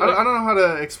Right. I don't know how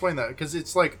to explain that because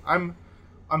it's like I'm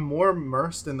more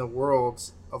immersed in the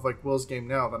worlds of like Will's game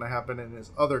now than I have been in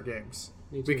his other games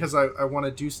because I want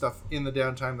to do stuff in the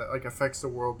downtime that like affects the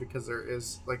world because there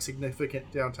is like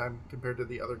significant downtime compared to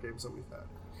the other games that we've had.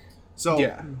 So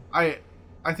Yeah.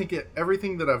 I think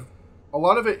everything that a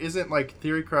lot of it isn't like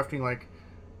theory crafting like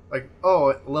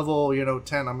oh at level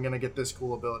 10 I'm gonna get this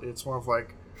cool ability. It's more of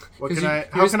like how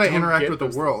can I interact with the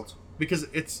world? Because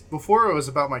it's before it was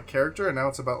about my character and now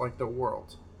it's about like the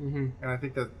world. Mm-hmm. And I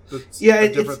think that's Yeah,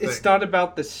 a different thing. it's not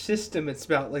about the system. It's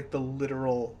about like the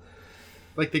literal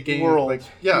like the game world like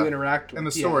you interact with. and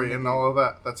the story and all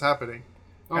of that's happening.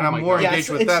 Oh and I'm my more God. engaged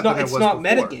with that than I was It's not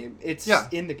before. metagame. It's Yeah.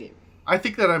 in the game. I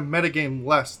think that I metagame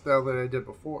less now than I did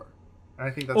before. And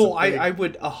I think that's I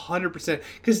would 100%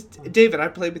 because David, I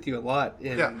played with you a lot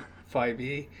in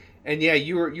 5e, and yeah,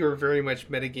 you were very much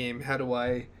metagame. How do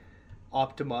I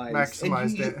optimize?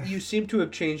 Maximize and you seem to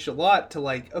have changed a lot to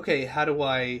like, okay, how do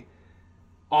I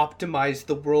optimize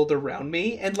the world around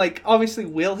me? And like obviously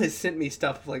Will has sent me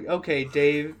stuff like, okay,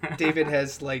 David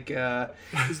has like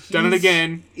He's done it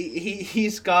again.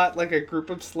 He's got like a group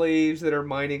of slaves that are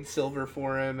mining silver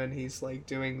for him, and he's like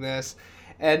doing this.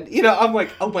 And I'm like,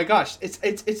 oh my gosh, it's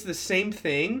the same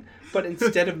thing, but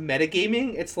instead of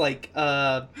metagaming, it's like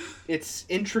it's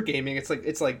intragaming.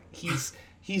 It's like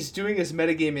he's doing his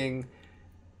metagaming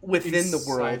within the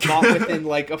world, not within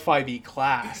like a 5e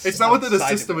class. It's not within the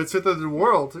outside of system, it. it's within the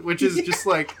world, which is just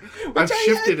like Which I've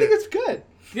shifted I think it. it's good.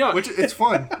 Yeah. Which it's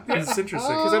fun. It's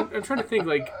interesting. Because I'm trying to think,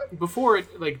 like, before,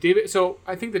 like, David... So,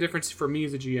 I think the difference for me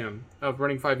as a GM of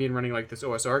running 5e and running, like, this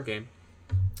OSR game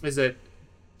is that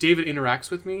David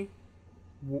interacts with me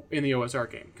in the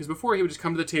OSR game. Because before, he would just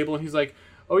come to the table and he's like,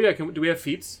 oh, yeah, do we have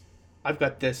feats? I've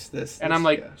got this. And I'm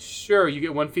like, yeah. sure, you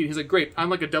get 1 feat. He's like, great, I'm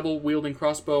like a double-wielding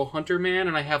crossbow hunter man,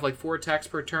 and I have, like, 4 attacks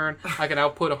per turn. I can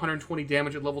output 120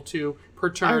 damage at level 2 per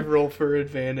I turn. roll for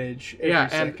advantage every And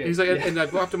second. he's like, Yeah. and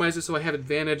I've optimized it so I have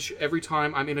advantage every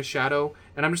time I'm in a shadow,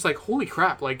 and I'm just like, holy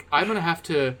crap! Like I'm gonna have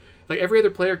to, like every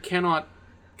other player cannot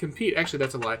compete. Actually,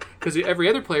 that's a lie, because every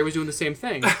other player was doing the same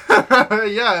thing.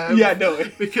 Yeah, no,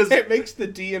 because it makes the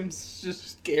DMs just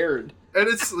scared. and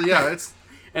it's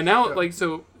And now, like,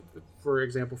 so, for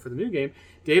example, for the new game,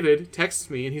 David texts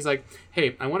me and he's like,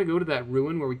 hey, I want to go to that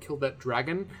ruin where we killed that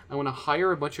dragon. I want to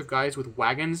hire a bunch of guys with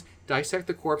wagons, dissect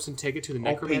the corpse, and take it to the I'll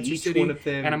pay necromancer each city. one of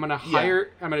them- And I'm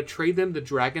going to trade them the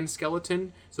dragon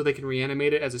skeleton so they can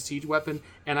reanimate it as a siege weapon.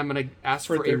 And I'm going to ask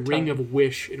for a their ring time. of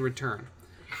wish in return.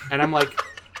 And I'm like,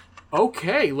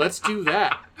 okay, let's do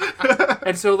that.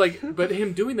 And so, like, but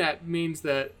him doing that means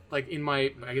that, like, in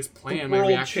my, I guess, plan, The my world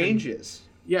reaction... changes.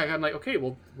 Yeah, I'm like, okay,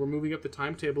 well, we're moving up the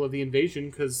timetable of the invasion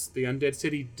because the undead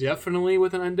city, definitely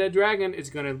with an undead dragon,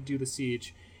 is going to do the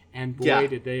siege. And boy, Yeah.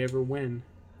 did they ever win.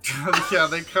 yeah,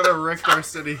 they kind of wrecked our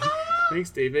city.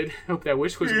 Thanks, David. Hope that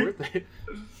wish was worth it.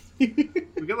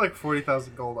 We got like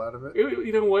 40,000 gold out of it.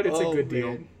 You know what? It's a Oh, good deal.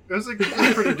 man. It was a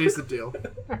pretty decent deal.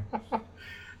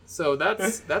 So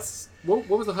that's what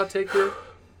was the hot take here?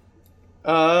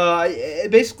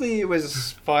 Basically, it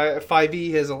was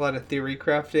 5e has a lot of theory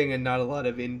crafting and not a lot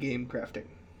of in-game crafting.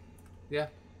 Yeah.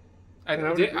 And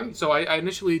I would agree. So I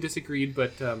initially disagreed,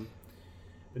 but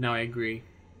now I agree.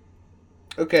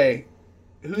 Okay,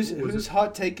 was whose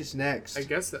hot take is next? I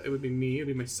guess that it would be me. It would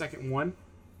be my second one.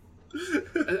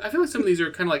 I feel like some of these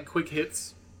are kind of like quick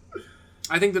hits.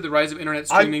 I think that the rise of internet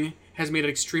streaming has made it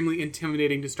extremely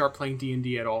intimidating to start playing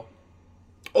D&D at all.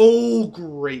 Oh,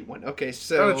 great one. Okay,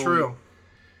 so Kind of true.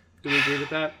 Do we agree with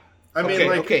that? I mean, Okay,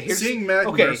 like, okay, here's- seeing Matt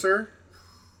okay. Mercer...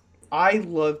 I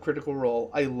love Critical Role.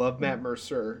 I love Matt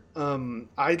Mercer.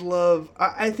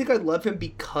 I think I love him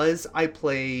because I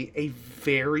play a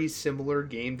very similar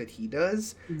game that he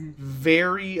does.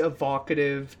 Very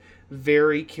evocative,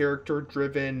 very character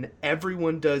driven.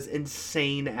 Everyone does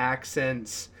insane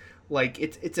accents. Like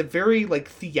it's a very like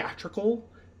theatrical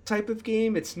type of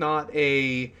game. It's not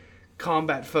a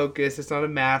combat focused. It's not a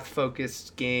math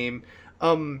focused game.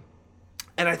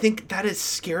 And I think that has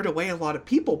scared away a lot of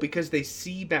people because they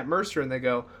see Matt Mercer and they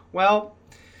go, well,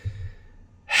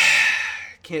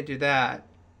 can't do that.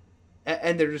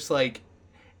 And they're just like,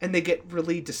 and they get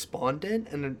really despondent.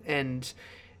 And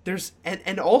there's,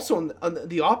 and also on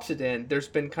the opposite end, there's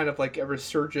been kind of like a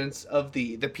resurgence of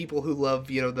the people who love,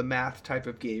 the math type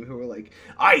of game who are like,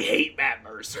 I hate Matt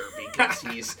Mercer because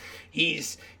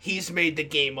he's made the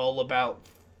game all about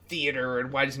theater,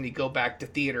 and why doesn't he go back to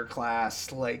theater class?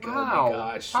 Like, Wow, oh my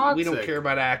gosh, we don't toxic. care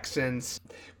about accents.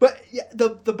 But yeah, the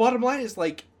bottom line is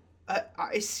like,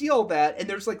 I see all that, and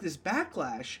there's like this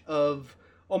backlash of,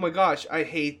 oh my gosh, I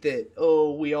hate that.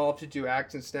 Oh, we all have to do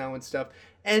accents now and stuff,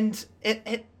 and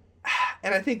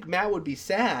I think Matt would be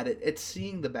sad at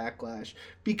seeing the backlash,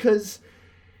 because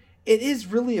it is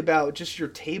really about just your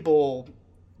table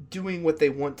doing what they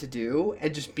want to do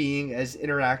and just being as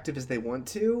interactive as they want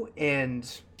to. And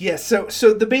yeah, so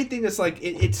the main thing is like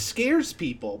it scares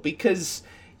people, because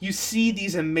you see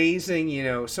these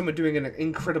amazing, someone doing an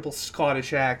incredible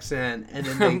Scottish accent, and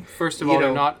then they first of all,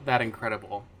 they're not that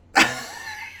incredible.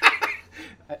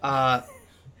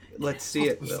 Let's see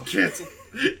it, Will. Cancel.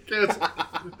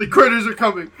 The critters are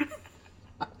coming.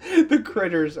 The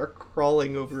critters are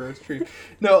crawling over our street.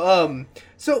 No,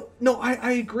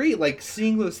 I agree. Like,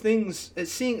 seeing those things,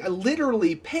 seeing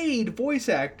literally paid voice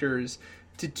actors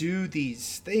to do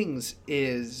these things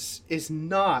is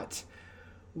not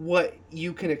what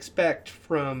you can expect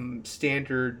from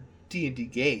standard D&D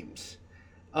games.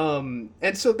 And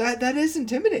so that is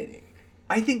intimidating.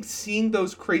 I think seeing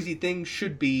those crazy things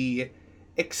should be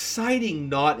exciting,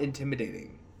 not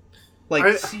intimidating.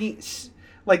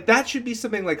 Like, that should be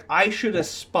something like I should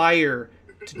aspire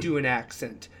to do an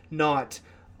accent, not,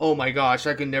 oh my gosh,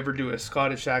 I can never do a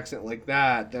Scottish accent like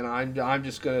that. Then I'm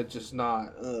just gonna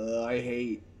not. I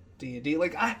hate D&D.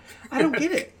 Like, I don't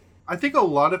get it. I think a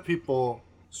lot of people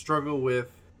struggle with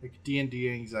like D&D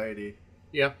anxiety.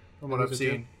 Yeah, from what I've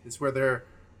seen, it's where they're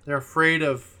afraid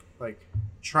of like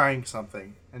trying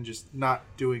something and just not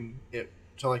doing it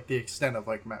to like the extent of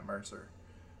like Matt Mercer.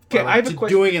 Okay, I have a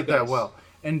question. Doing it that well.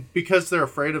 And because they're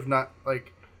afraid of not,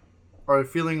 like, or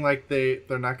feeling like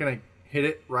they're not going to hit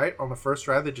it right on the first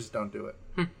try, they just don't do it.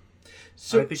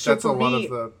 So I think that's a lot of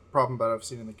the problem that I've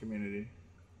seen in the community.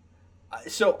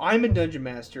 So I'm a dungeon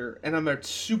master, and I'm a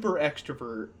super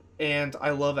extrovert, and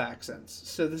I love accents.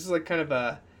 So this is like kind of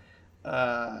a,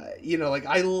 like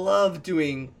I love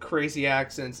doing crazy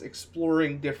accents,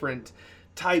 exploring different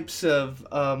types of,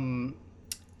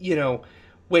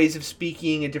 ways of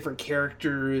speaking and different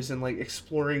characters, and like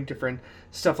exploring different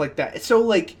stuff like that. So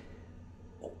like,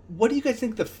 what do you guys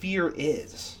think the fear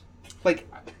is? Like,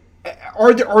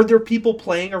 are there people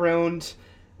playing around,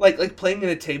 like playing at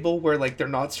a table where like they're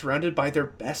not surrounded by their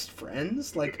best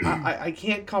friends? Like, I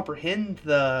can't comprehend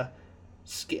the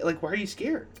like, why are you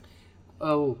scared?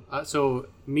 So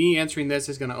me answering this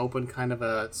is going to open kind of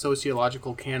a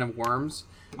sociological can of worms.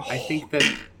 I think that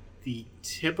the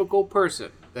typical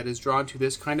person that is drawn to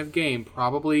this kind of game,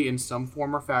 probably in some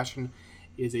form or fashion,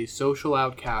 is a social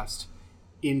outcast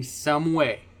in some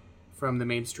way from the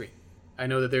mainstream. I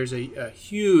know that there's a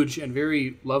huge and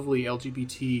very lovely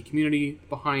LGBT community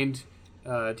behind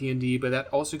D&D, but that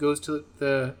also goes to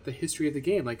the history of the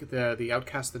game, like the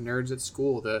outcasts, the nerds at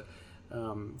school, the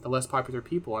less popular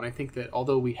people. And I think that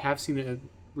although we have seen a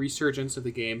resurgence of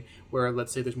the game where,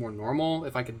 let's say, there's more normal,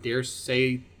 if I could dare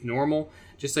say normal,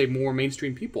 just say more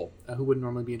mainstream people who wouldn't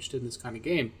normally be interested in this kind of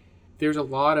game, there's a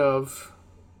lot of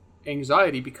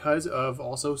anxiety because of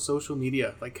also social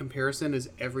media. Like, comparison is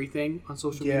everything on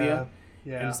social media.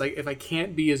 Yeah. And it's like, if I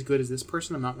can't be as good as this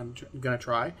person, I'm not going to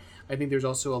try. I think there's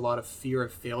also a lot of fear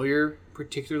of failure,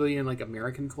 particularly in like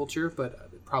American culture,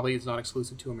 but probably it's not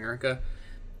exclusive to America,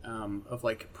 of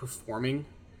like performing.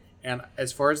 And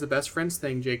as far as the best friends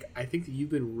thing, Jake, I think that you've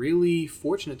been really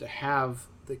fortunate to have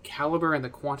the caliber and the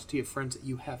quantity of friends that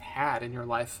you have had in your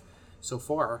life so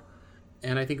far.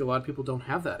 And I think a lot of people don't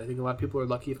have that. I think a lot of people are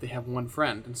lucky if they have one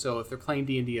friend. And so if they're playing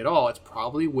D&D at all, it's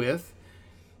probably with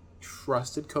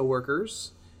trusted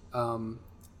coworkers. I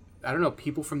don't know,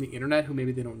 people from the internet who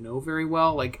maybe they don't know very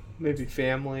well. Like maybe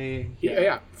family.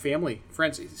 Yeah, family,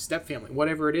 friends, step family,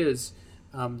 whatever it is.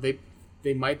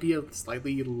 They might be a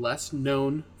slightly less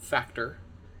known factor,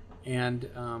 and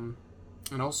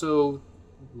also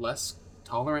less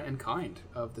tolerant and kind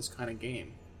of this kind of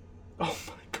game. Oh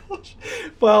my gosh!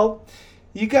 Well,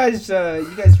 you guys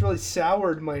really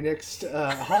soured my next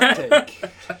hot take.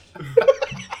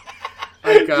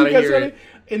 I gotta hear it.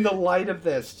 In the light of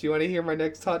this, do you want to hear my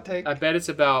next hot take? I bet it's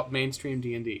about mainstream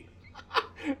D&D.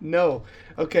 No.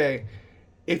 Okay.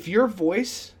 If your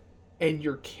voice and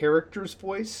your character's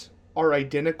voice are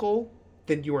identical,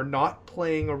 then you are not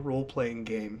playing a role-playing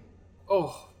game.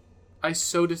 Oh, I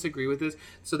so disagree with this.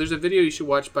 So there's a video you should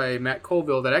watch by Matt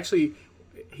Colville that actually,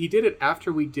 he did it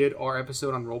after we did our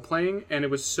episode on role-playing, and it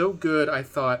was so good I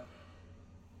thought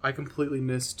I completely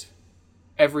missed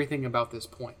everything about this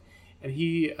point. And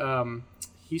he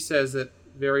says that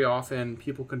very often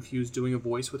people confuse doing a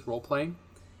voice with role-playing.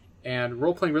 And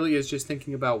role-playing really is just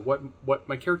thinking about what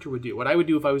my character would do, what I would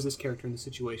do if I was this character in the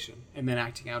situation, and then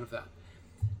acting out of that.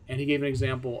 And he gave an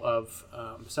example of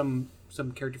some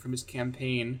character from his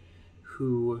campaign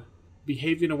who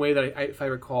behaved in a way that, if I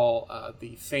recall,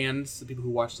 the fans, the people who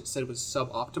watched it, said it was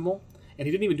suboptimal. And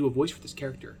he didn't even do a voice for this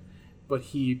character. But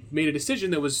he made a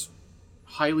decision that was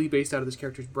highly based out of this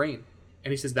character's brain.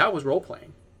 And he says that was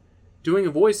role-playing. Doing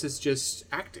a voice is just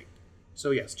acting.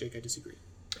 So yes, Jake, I disagree.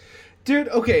 Dude,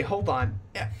 okay, hold on.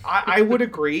 I would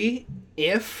agree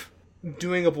if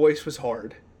doing a voice was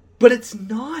hard. But it's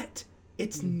not.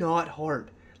 It's not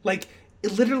hard. Like,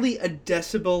 literally a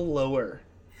decibel lower.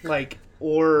 Like,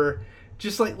 or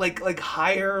just like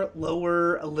higher,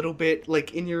 lower a little bit,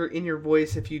 like in your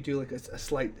voice. If you do like a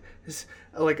slight,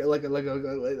 like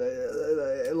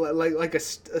a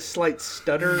slight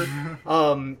stutter.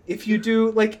 If you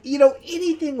do like, you know,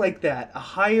 anything like that, a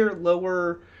higher,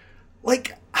 lower,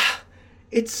 like,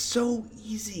 it's so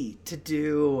easy to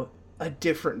do a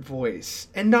different voice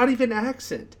and not even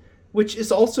accent, which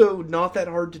is also not that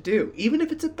hard to do, even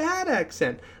if it's a bad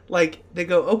accent. Like, they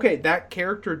go, okay, that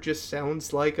character just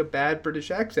sounds like a bad British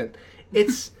accent.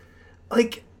 It's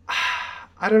like,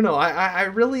 I don't know. I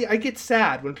really get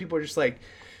sad when people are just like,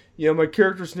 yeah, my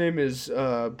character's name is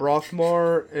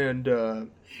Brothmar,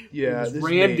 and yeah, this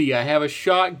Randy. I have a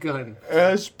shotgun.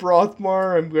 As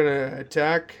Brothmar, I'm gonna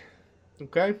attack.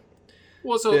 Okay.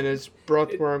 Well, so then as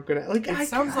Brothmar, I'm gonna like. It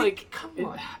sounds like come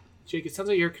on, Jake. It sounds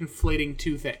like you're conflating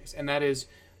two things, and that is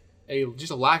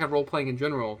just a lack of role playing in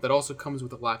general that also comes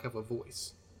with a lack of a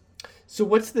voice. So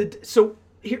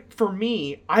here for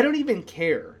me? I don't even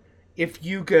care if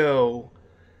you go.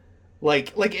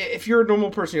 Like if you're a normal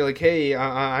person, you're like, hey,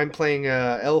 I'm playing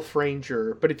Elf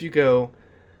Ranger. But if you go,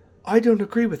 I don't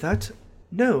agree with that.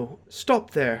 No,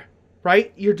 stop there.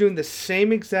 Right? You're doing the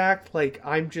same exact, like,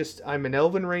 I'm an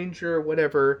Elven Ranger,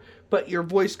 whatever. But your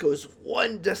voice goes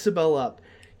 1 decibel up.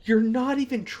 You're not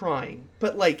even trying.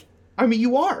 But, like, I mean,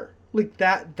 you are. Like,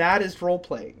 that is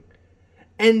role-playing.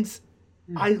 And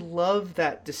I love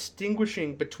that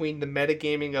distinguishing between the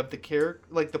metagaming of the character,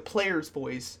 like, the player's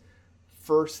voice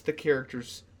versus the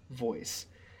character's voice.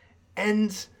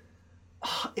 And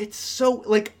it's so,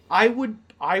 like, I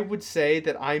would say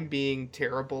that I'm being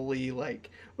terribly, like,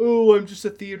 oh, I'm just a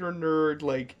theater nerd,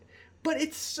 like, but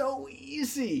it's so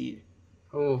easy.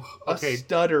 Oh, okay. A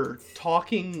stutter,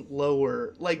 talking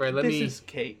lower, like, right, this is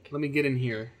cake. Let me get in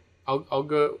here. I'll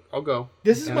go.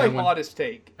 This is my hottest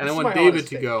take. And I want David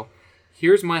to go.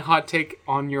 Here's my hot take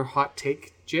on your hot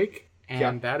take, Jake.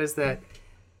 And that is that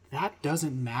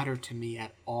doesn't matter to me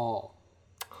at all.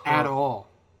 At all.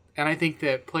 And I think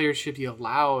that players should be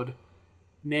allowed,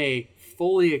 nay,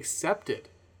 fully accepted,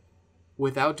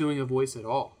 without doing a voice at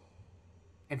all.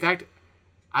 In fact,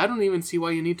 I don't even see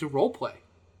why you need to roleplay.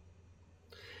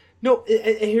 No,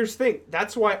 and here's the thing.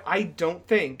 That's why I don't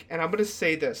think, and I'm going to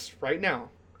say this right now,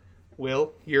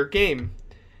 Will, your game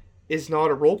is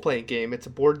not a role-playing game. It's a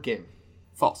board game.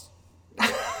 False.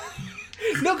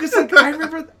 No, because like,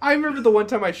 I remember the one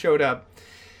time I showed up,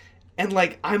 and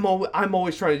like I'm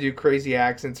always trying to do crazy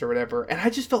accents or whatever, and I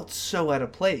just felt so out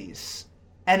of place.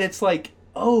 And it's like,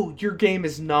 oh, your game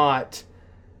is not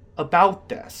about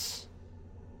this,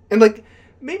 and like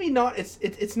maybe not.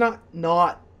 It's not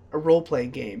a role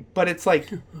playing game, but it's like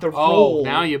the role. Oh,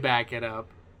 now you back it up.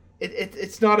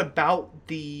 It's not about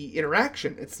the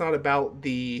interaction. It's not about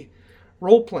the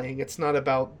role playing. It's not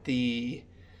about the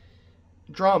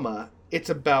drama. It's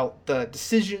about the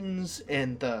decisions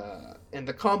and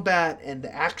the combat and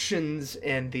the actions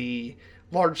and the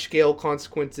large scale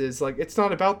consequences. Like, it's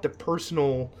not about the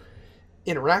personal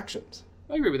interactions.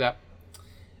 I agree with that.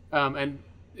 And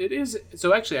it is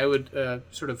so. Actually, I would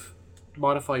sort of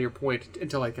modify your point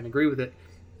until I can agree with it.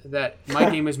 That my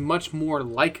game is much more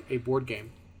like a board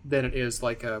game than it is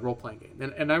like a role playing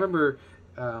game. And I remember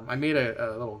I made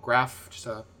a little graph, just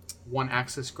a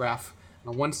 1-axis graph.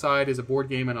 On one side is a board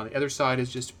game, and on the other side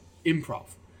is just improv,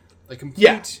 like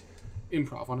complete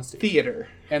improv on a stage. Theater.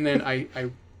 And then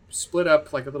I split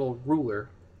up like a little ruler.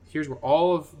 Here's where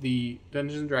all of the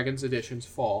Dungeons & Dragons editions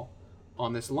fall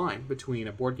on this line between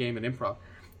a board game and improv.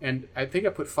 And I think I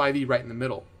put 5e right in the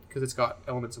middle because it's got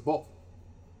elements of both.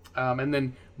 And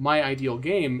then my ideal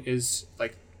game is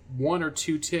like 1 or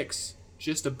 2 ticks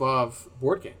just above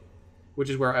board game, which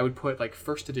is where I would put like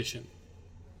first edition.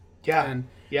 Yeah. And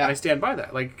I stand by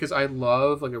that, like, because I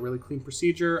love like a really clean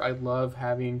procedure. I love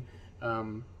having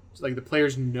like the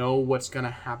players know what's going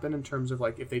to happen in terms of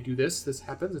like if they do this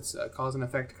happens. It's a cause and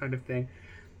effect kind of thing.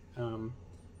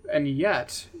 And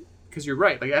yet, because you're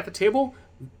right, like at the table,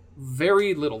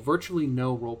 very little, virtually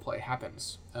no role play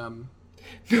happens.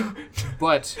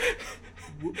 But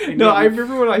no, I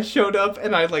remember when I showed up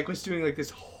and I like was doing like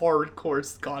this hardcore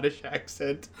Scottish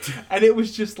accent, and it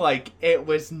was just like it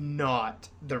was not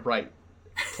the right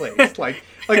place. Like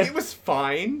it was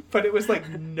fine, but it was like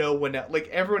no one else. Like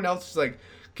everyone else was like,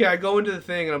 okay, I go into the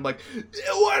thing and I'm like,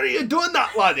 why are you doing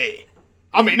that, laddie?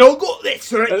 I mean, I'll got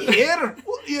this right here.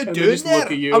 What are you And doing they just there?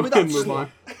 look at you I mean, and move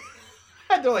on.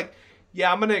 And they're like,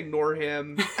 yeah, I'm gonna ignore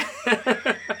him.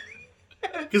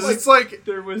 Because it's like,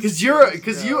 there was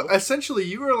because no- you essentially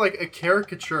you are like a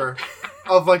caricature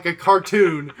of like a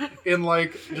cartoon in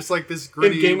like just like this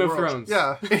gritty Game of world. Thrones.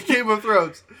 Yeah, in Game of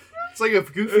Thrones. It's like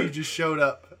if Goofy just showed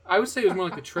up. I would say it was more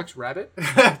like the Trix Rabbit.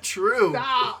 True.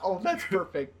 Oh, that's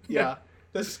perfect. Yeah.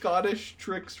 The Scottish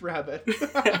Trix Rabbit.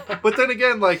 But then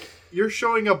again, like, you're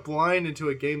showing up blind into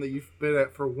a game that you've been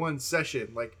at for one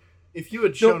session. Like, if you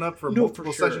had shown up for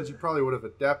multiple sure. sessions, you probably would have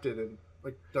adapted and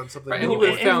like done something. Right, and you more.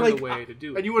 would have found like, a way to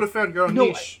do it. And you would have found your own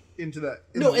niche into that.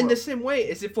 In the same way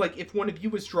as if like if one of you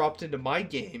was dropped into my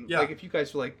game, Yeah. like if you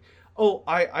guys were like, "Oh,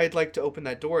 I'd like to open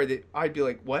that door," that I'd be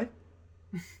like, "What?"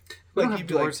 We Like don't have you'd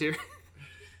be doors like,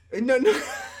 here. "No, no."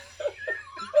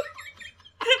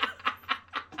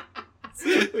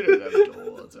 We don't have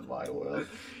doors in my world.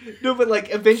 No, but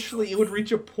like eventually it would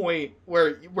reach a point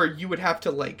where you would have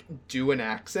to like do an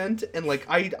accent, and like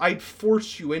I'd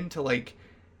force you into like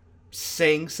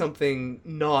saying something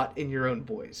not in your own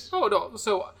voice. Oh no!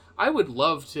 So I would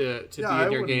love to be I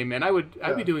in your wouldn't- game, and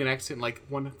I'd be doing an accent like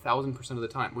 1,000% of the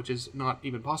time, which is not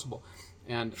even possible.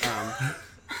 And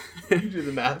You do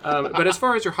the math. but as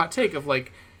far as your hot take of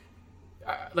like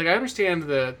I understand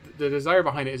the desire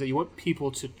behind it is that you want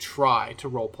people to try to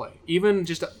role play, even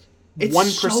just It's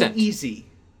 1%. so easy.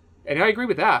 And I agree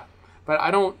with that, but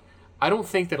I don't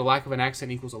think that a lack of an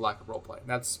accent equals a lack of role play.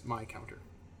 That's my counter.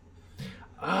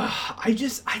 I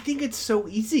think it's so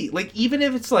easy. Like even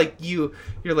if it's like you're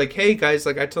like, hey guys,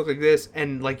 like I talk like this,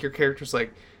 and like your character's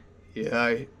like,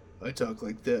 yeah, I talk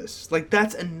like this. Like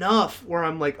that's enough. Where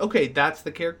I'm like, okay, that's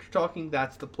the character talking,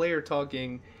 that's the player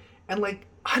talking, and like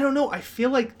I don't know. I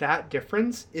feel like that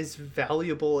difference is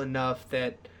valuable enough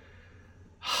that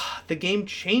the game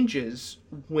changes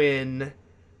when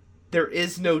there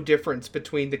is no difference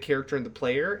between the character and the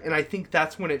player, and I think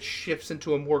that's when it shifts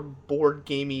into a more board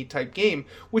gamey type game,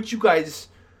 which you guys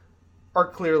are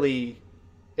clearly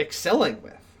excelling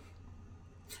with.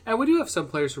 And we do have some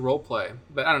players who role play,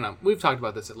 but I don't know. We've talked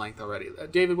about this at length already.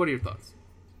 David, what are your thoughts?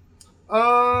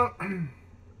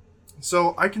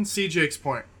 So I can see Jake's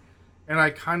point, and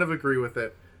I kind of agree with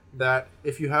it, that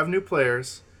if you have new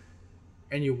players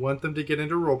and you want them to get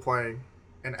into role playing,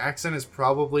 an accent is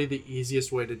probably the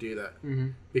easiest way to do that. Mm-hmm.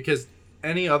 Because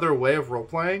any other way of role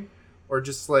playing, or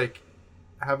just like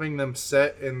having them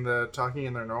set in the talking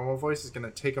in their normal voice, is going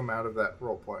to take them out of that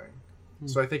role playing. Mm-hmm.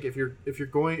 So I think if you're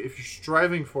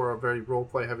striving for a very role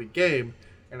play heavy game,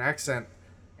 an accent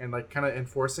and like kind of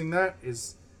enforcing that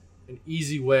is an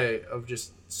easy way of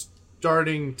just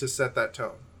starting to set that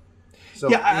tone. So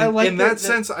yeah, I like in that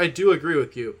sense, I do agree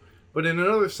with you. But in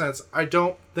another sense, I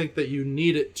don't think that you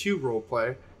need it to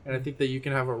roleplay, and I think that you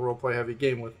can have a roleplay heavy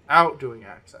game without doing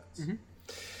accents. Mm-hmm.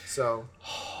 So,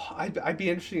 I'd be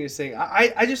interested in saying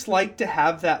I just like to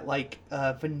have that like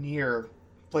veneer,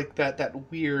 like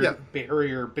that weird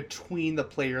barrier between the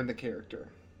player and the character.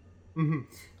 mm-hmm.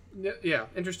 Yeah,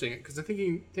 interesting. Because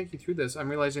thinking through this, I'm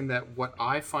realizing that what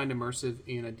I find immersive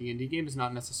in a D&D game is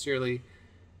not necessarily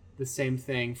the same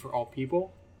thing for all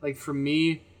people. Like for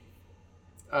me,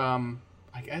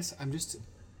 I guess I'm just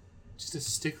a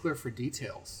stickler for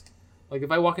details. Like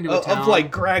if I walk into a town, of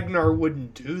like Gragnar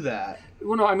wouldn't do that.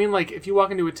 Well, no, I mean like if you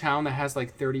walk into a town that has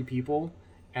like 30 people,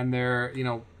 and they're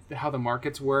how the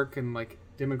markets work and like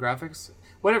demographics,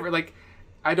 whatever. Like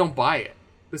I don't buy it.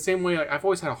 The same way, like I've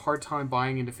always had a hard time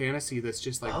buying into fantasy that's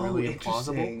just like really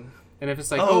implausible. And if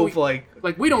it's like,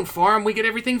 like we don't farm, we get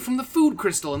everything from the food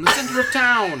crystal in the center of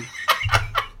town.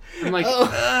 I'm like,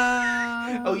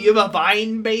 you have a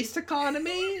vine-based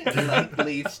economy?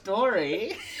 Likely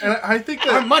story. And I think that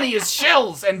our money is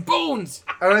shells and bones.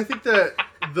 And I think that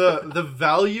the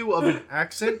value of an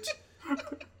accent.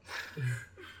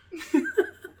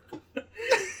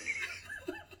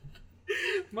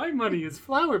 My money is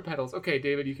flower petals. Okay,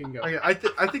 David, you can go. I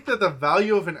think that the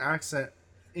value of an accent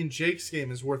in Jake's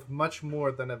game is worth much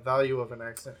more than a value of an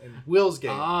accent in Will's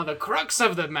game. The crux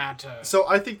of the matter. So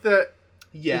I think that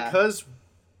Yeah. because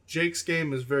Jake's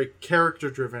game is very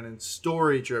character-driven and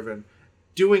story-driven,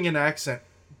 doing an accent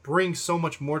brings so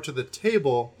much more to the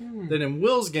table than in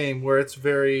Will's game, where it's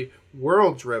very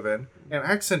world-driven. An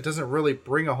accent doesn't really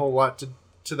bring a whole lot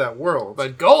to that world.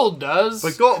 But gold does.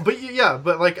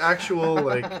 But like actual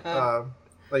like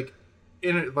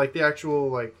the actual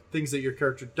like things that your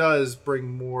character does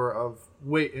bring more of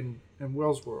weight in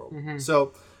Will's world. Mm-hmm.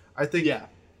 So I think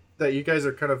that you guys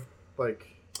are kind of like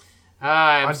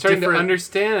I'm on starting to different-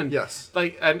 understand. Yes.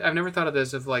 Like, I've never thought of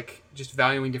this of, like, just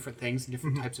valuing different things in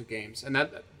different types of games. And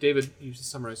that, David, you just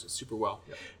summarized it super well.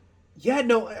 Yeah,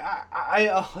 no, I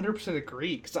 100%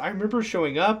 agree. Because I remember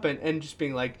showing up and just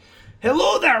being like,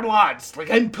 hello there, lads. Like,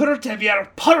 I'm part of your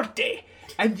party.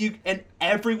 And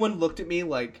everyone looked at me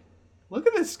like, look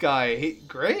at this guy.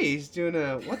 Gray, he's doing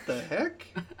what the heck?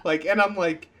 Like, and I'm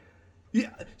like, yeah,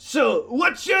 so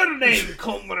what's your name,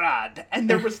 comrade? And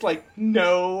there was like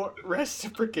no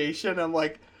reciprocation. I'm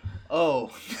like,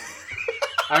 oh.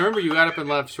 I remember you got up and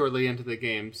left shortly into the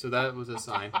game, so that was a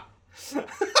sign.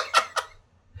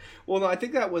 Well, no, I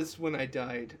think that was when I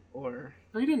died, or...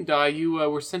 No, you didn't die. You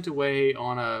were sent away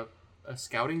on a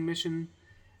scouting mission,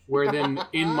 where then,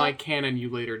 in my canon, you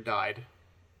later died.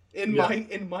 In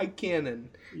my canon,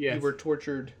 Yes. you were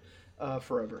tortured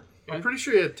forever. I'm pretty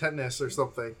sure you had tetanus or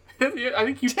something. I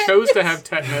think you chose to have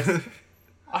tetanus.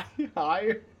 I You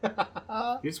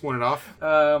just want it off.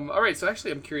 All right, so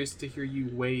actually, I'm curious to hear you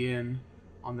weigh in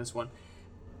on this one.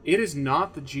 It is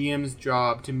not the GM's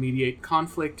job to mediate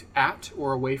conflict at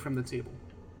or away from the table.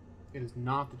 It is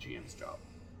not the GM's job.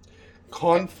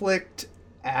 conflict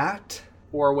at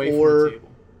Or away from the table.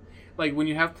 Like, when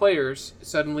you have players,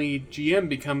 suddenly GM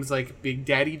becomes like Big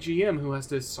Daddy GM who has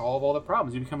to solve all the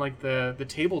problems. You become like the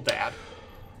table dad.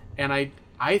 And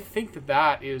I think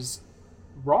that is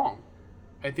wrong.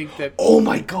 I think that... Oh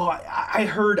my god! I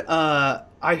heard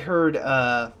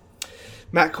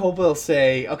Matt Colville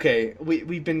say, okay,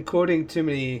 we've been quoting too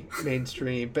many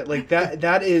mainstream, but like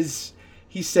that is,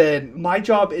 he said, my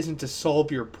job isn't to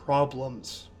solve your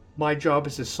problems. My job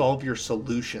is to solve your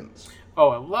solutions. Oh,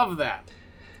 I love that.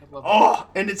 Oh,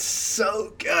 and it's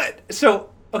so good. So,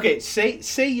 okay,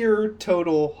 say your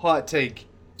total hot take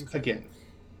again.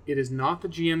 It is not the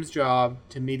GM's job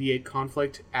to mediate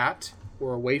conflict at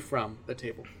or away from the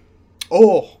table.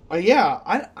 Oh, yeah.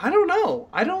 I don't know.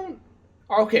 I don't...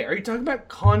 Okay, are you talking about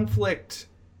conflict,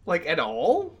 like, at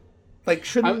all? Like,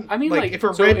 shouldn't... I mean, like, if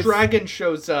a so red if- dragon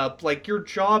shows up, like, your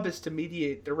job is to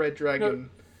mediate the red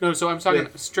dragon. No, so I'm talking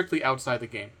With- strictly outside the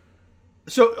game.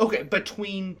 So, okay,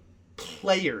 between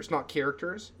players, not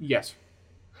characters? Yes.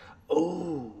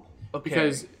 Oh, okay.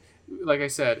 Because, like I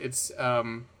said, it's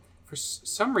for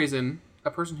some reason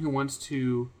a person who wants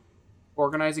to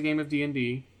organize a game of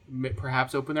D&D,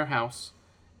 perhaps open their house,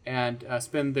 and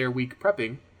spend their week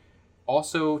prepping,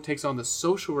 also takes on the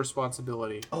social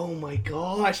responsibility. Oh my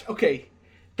gosh. Okay.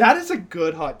 That is a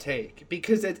good hot take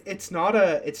because it's not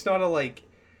a like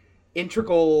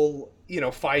integral,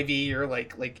 5e or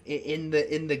like in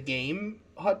the game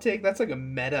hot take. That's like a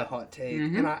meta hot take.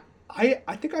 Mm-hmm. And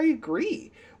I think I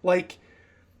agree. Like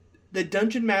the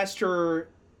dungeon master,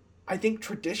 I think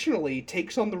traditionally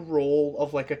takes on the role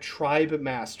of like a tribe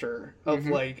master of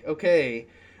like, okay,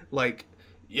 like,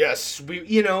 yes,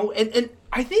 we, and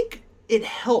I think it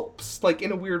helps, like,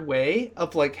 in a weird way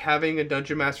of like having a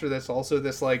dungeon master that's also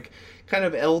this like kind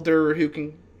of elder who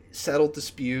can settle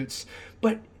disputes,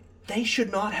 but they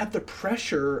should not have the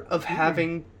pressure of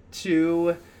having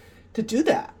to do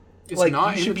that. It's like,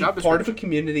 not you in should the be job part of a description.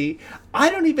 community. I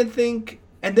don't even think,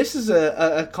 and this is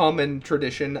a common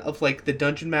tradition of like the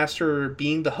dungeon master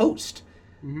being the host.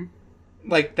 Mm-hmm.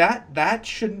 Like that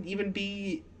shouldn't even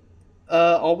be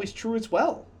always true as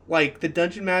well. Like the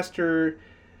dungeon master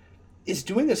is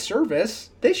doing a service.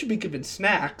 They should be given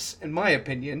snacks, in my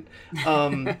opinion.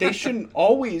 They shouldn't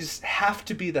always have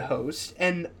to be the host,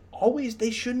 and always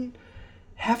they shouldn't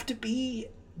have to be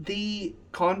the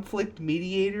conflict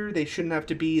mediator. They shouldn't have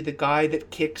to be the guy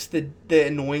that kicks the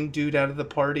annoying dude out of the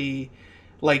party.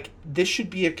 Like, this should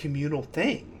be a communal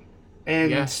thing.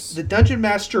 And Yes. the dungeon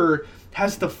master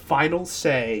has the final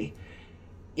say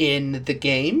in the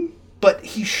game, but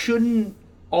he shouldn't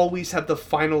always have the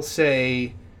final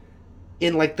say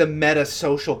in like the meta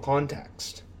social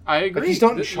context. I agree. Like, he's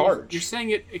not in You're- charge. You're saying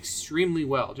it extremely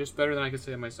well, just better than I could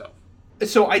say it myself.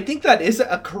 So I think that is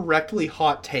a correctly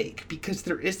hot take because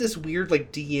there is this weird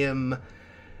like DM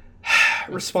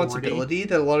responsibility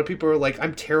that a lot of people are like,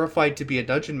 I'm terrified to be a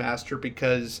dungeon master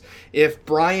because if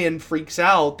Brian freaks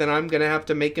out, then I'm gonna have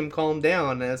to make him calm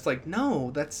down. And it's like,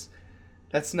 no, that's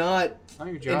not It's not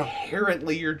your job.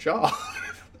 inherently your job.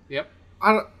 Yep.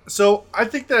 So I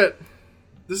think that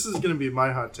this is going to be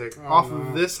my hot take off no.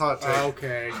 of this hot take.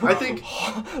 Okay. I think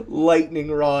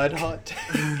Lightning rod hot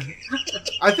take.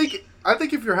 I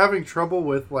think if you're having trouble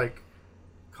with like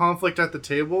conflict at the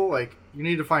table, like you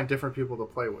need to find different people to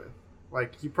play with.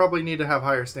 Like you probably need to have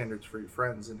higher standards for your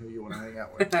friends and who you want to hang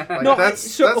out with. Like, No,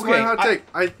 that's my okay, hot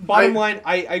take. Bottom line,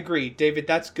 I agree, David.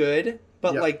 That's good,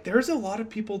 but Yeah. like, there's a lot of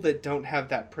people that don't have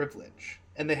that privilege,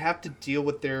 and they have to deal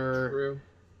with their True.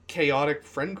 chaotic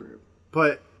friend group.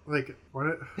 But like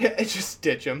what? Just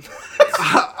ditch him.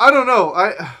 I don't know.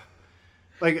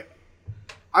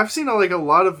 I've seen a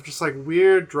lot of just like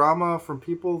weird drama from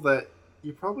people that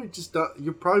you probably just don't,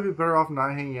 you'd probably be better off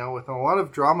not hanging out with. And a lot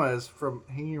of drama is from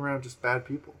hanging around just bad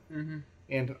people. Mm-hmm.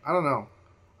 And I don't know.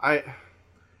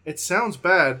 It sounds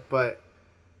bad, but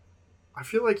I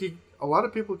feel like a lot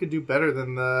of people could do better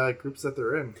than the groups that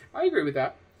they're in. I agree with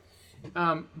that.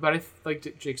 But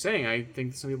like Jake's saying, I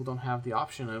think some people don't have the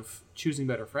option of choosing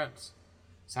better friends.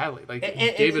 Sadly, like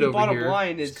David over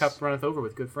here, his cup runneth over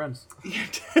with good friends.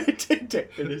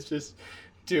 David is just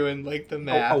doing like the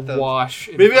math. A wash.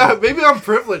 Maybe I'm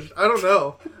privileged. I don't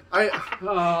know.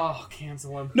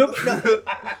 Cancel him. No,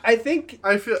 I think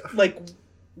I feel like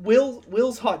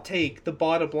Will's hot take. The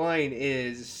bottom line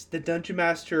is the Dungeon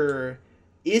Master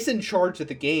is in charge of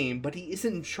the game, but he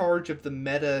isn't in charge of the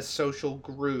meta social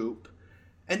group,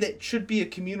 and that should be a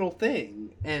communal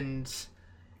thing. And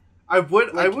I would.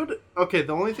 Okay,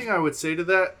 the only thing I would say to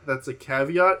that's a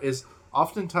caveat, is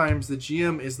oftentimes the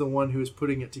GM is the one who is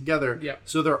putting it together. Yeah.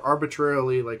 So they're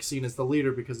arbitrarily seen as the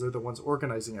leader because they're the ones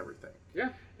organizing everything. Yeah.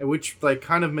 And which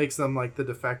kind of makes them the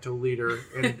de facto leader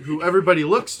and who everybody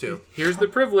looks to. Here's the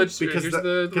privilege because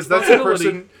that's the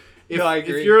person. If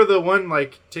if you're the one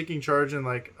taking charge and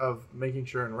of making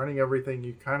sure and running everything,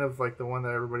 you kind of the one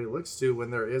that everybody looks to when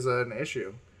there is an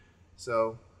issue.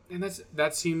 So. And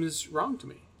that seems wrong to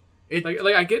me.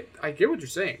 I get what you're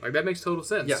saying. That makes total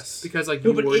sense. Yes, because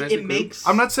it makes.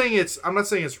 I'm not saying it's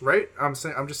right. I'm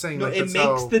just saying. It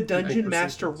makes the Dungeon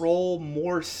Master role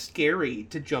more scary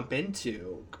to jump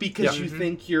into because you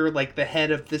think you're the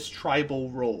head of this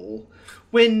tribal role,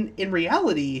 when in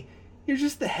reality you're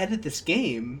just the head of this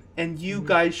game, and you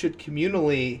guys should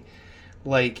communally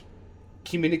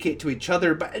communicate to each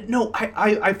other. But no,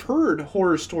 I've heard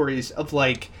horror stories of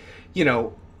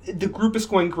the group is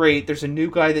going great. There's a new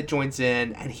guy that joins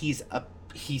in, and he's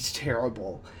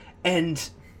terrible. And,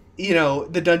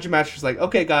 the Dungeon Master's like,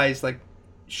 okay, guys,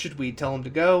 should we tell him to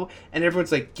go? And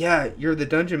everyone's like, yeah, you're the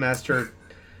Dungeon Master.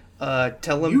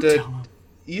 Tell him to...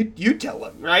 You tell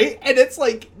him, right? And it's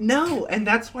no. And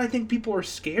that's why I think people are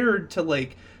scared to,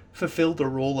 fulfill the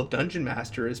role of Dungeon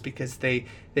Master, is because they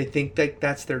think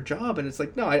that's their job. And it's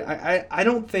no, I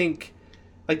don't think...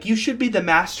 you should be the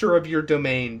master of your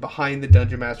domain behind the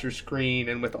Dungeon Master screen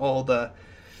and with all the,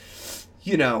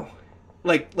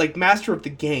 master of the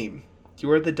game.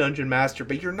 You are the Dungeon Master,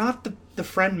 but you're not the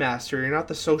friend master. You're not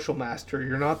the social master.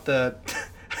 You're not the...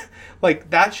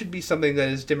 that should be something that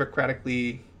is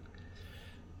democratically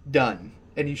done.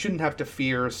 And you shouldn't have to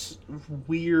fear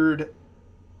weird,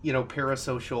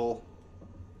 parasocial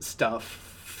stuff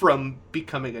from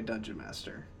becoming a Dungeon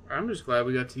Master. I'm just glad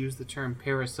we got to use the term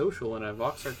parasocial in a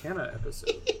Vox Arcana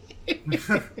episode.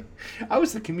 I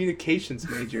was the communications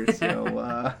major,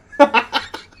 so...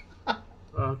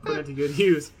 Put it to good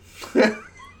use.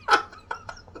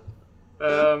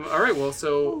 All right, well,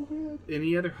 so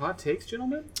any other hot takes,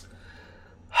 gentlemen?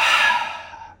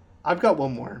 I've got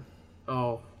one more.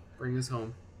 Oh, bring us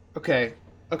home. Okay.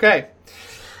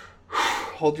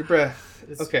 Hold your breath.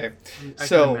 Okay. I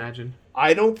can imagine.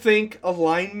 I don't think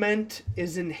alignment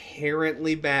is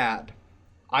inherently bad.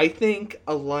 I think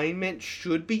alignment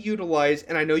should be utilized,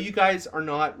 and I know you guys are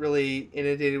not really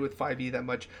inundated with 5e that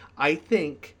much. I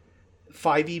think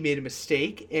 5e made a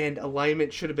mistake, and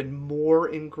alignment should have been more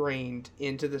ingrained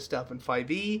into the stuff in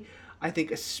 5e. I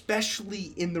think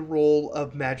especially in the role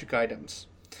of magic items.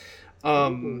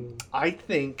 I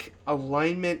think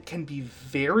alignment can be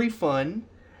very fun.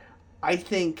 I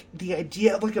think the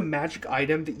idea of a magic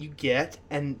item that you get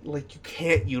and you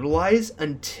can't utilize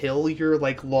until you're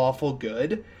lawful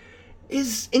good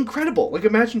is incredible.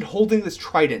 Imagine holding this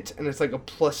trident and it's a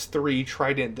 +3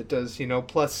 trident that does,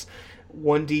 plus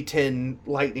 1d10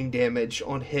 lightning damage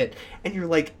on hit, and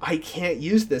you're I can't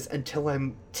use this until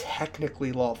I'm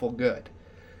technically lawful good.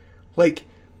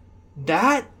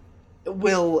 That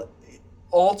will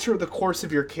alter the course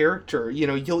of your character.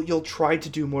 You'll try to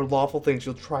do more lawful things,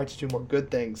 you'll try to do more good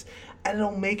things, and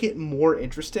it'll make it more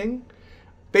interesting.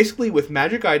 Basically, with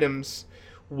magic items,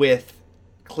 with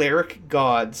cleric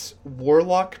gods,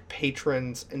 warlock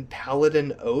patrons, and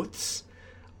paladin oaths,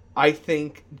 I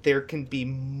think there can be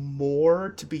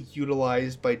more to be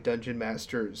utilized by dungeon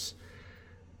masters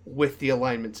with the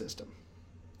alignment system.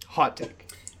 Hot take.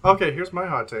 Okay, here's my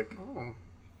hot take.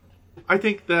 I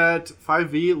think that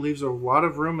 5e leaves a lot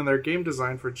of room in their game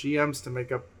design for GMs to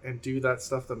make up and do that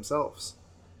stuff themselves.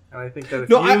 And I think that if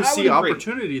you see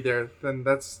opportunity there, then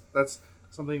that's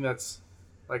something that's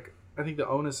I think the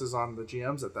onus is on the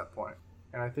GMs at that point.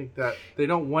 And I think that they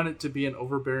don't want it to be an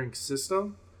overbearing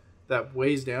system that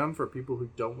weighs down for people who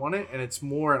don't want it, and it's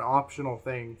more an optional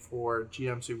thing for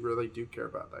GMs who really do care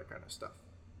about that kind of stuff.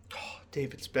 Oh,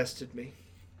 David's bested me.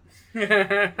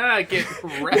 Get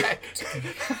wrecked.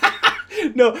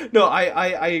 No,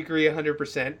 I agree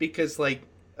 100% because like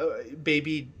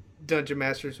baby dungeon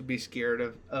masters would be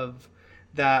scared of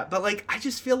that, but like I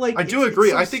just feel like I do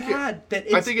agree. So I think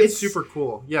it's super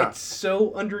cool. Yeah, it's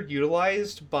so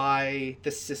underutilized by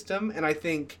the system, and I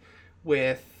think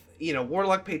with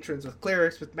warlock patrons, with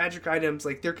clerics, with magic items,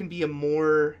 like there can be a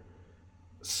more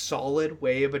solid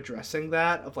way of addressing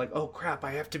that, of like, oh crap,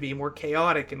 I have to be more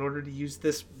chaotic in order to use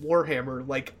this warhammer.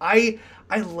 Like I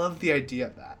love the idea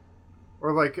of that.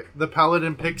 Or like the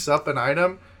paladin picks up an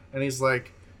item and he's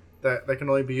like, that can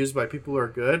only be used by people who are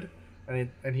good,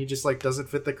 and he just like doesn't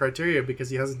fit the criteria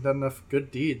because he hasn't done enough good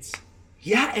deeds.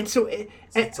 Yeah, and so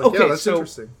it's like, okay, that's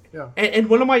interesting. Yeah, and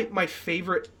one of my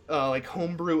favorite like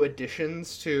homebrew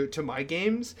additions to my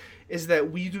games is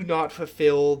that we do not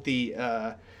fulfill the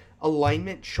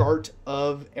alignment chart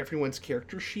of everyone's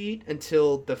character sheet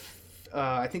until the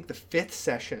I think the 5th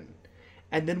session,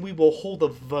 and then we will hold a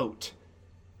vote,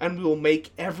 and we will make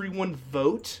everyone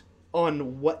vote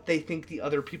on what they think the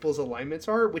other people's alignments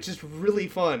are, which is really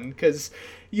fun because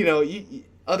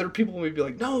other people may be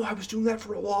like, no, I was doing that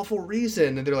for a lawful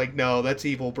reason, and they're like, no, that's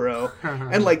evil, bro.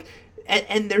 And like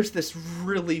and there's this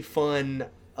really fun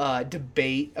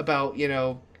debate about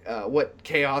what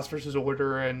chaos versus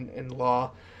order and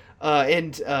law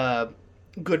and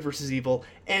good versus evil,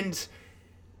 and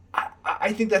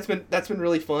I think that's been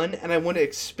really fun, and I want to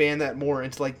expand that more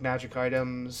into like magic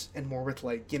items and more with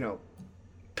like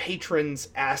patrons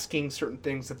asking certain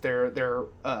things of their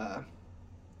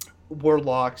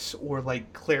warlocks, or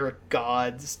like cleric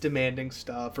gods demanding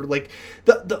stuff, or like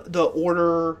the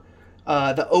order,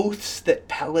 the oaths that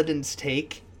paladins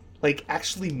take, like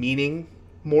actually meaning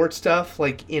more stuff,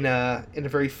 like in a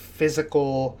very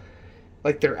physical,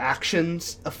 like their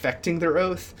actions affecting their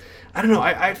oath. I don't know.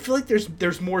 I feel like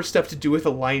there's more stuff to do with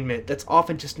alignment that's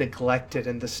often just neglected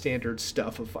in the standard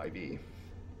stuff of 5e.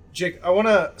 Jake,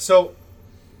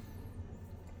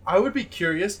 I would be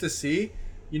curious to see,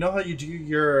 how you do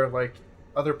your, like,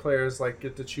 other players, like,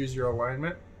 get to choose your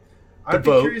alignment? I'd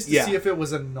be curious to see if it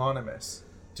was anonymous,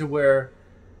 to where,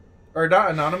 or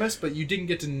not anonymous, but you didn't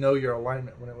get to know your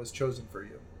alignment when it was chosen for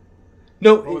you.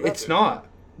 No, it's not.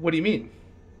 What do you mean?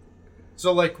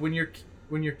 So, like, when your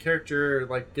character,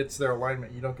 like, gets their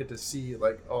alignment, you don't get to see,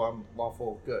 like, oh, I'm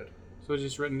lawful good. So it's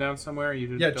just written down somewhere?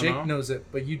 Jake knows it,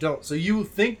 but you don't. So you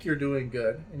think you're doing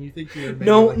good, and you think you're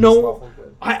lawful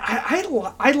good.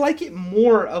 I like it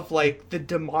more of, like, the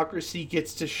democracy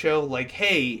gets to show, like,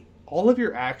 hey, all of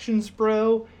your actions,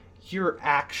 bro, you're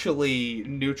actually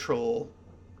neutral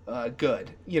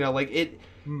good. Like,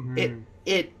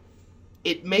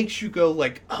 it makes you go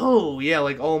like, oh yeah,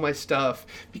 like all my stuff,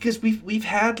 because we've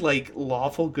had like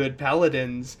lawful good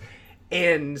paladins,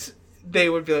 and they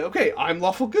would be like, okay, I'm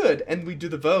lawful good, and we do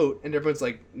the vote, and everyone's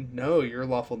like, no, you're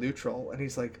lawful neutral, and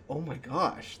he's like, oh my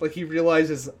gosh, like he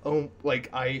realizes, oh, like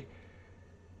I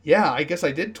guess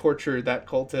I did torture that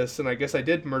cultist, and I guess I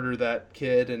did murder that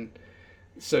kid, and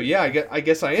so yeah, I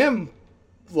guess I am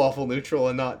lawful neutral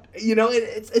and not,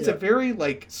 it's a very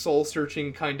like soul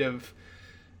searching kind of.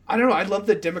 I don't know. I love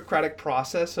the democratic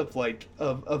process of like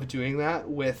of doing that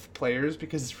with players,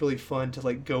 because it's really fun to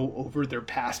like go over their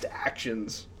past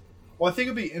actions. Well, I think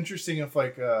it'd be interesting if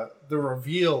like the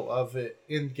reveal of it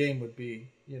in game would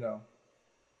be,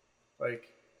 like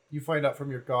you find out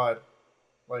from your god,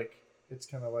 like it's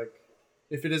kind of like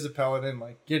if it is a paladin,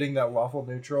 like getting that lawful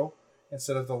neutral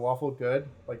instead of the lawful good,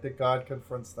 like the god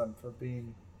confronts them for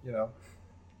being,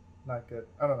 not good.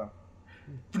 I don't know.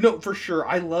 No, for sure.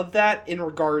 I love that in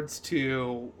regards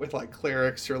to with like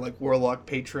clerics or like warlock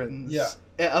patrons. Yeah.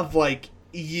 Of like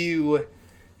you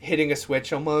hitting a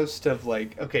switch almost of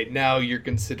like, okay, now you're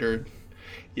considered.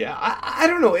 Yeah, I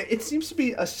don't know. It seems to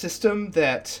be a system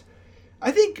that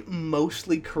I think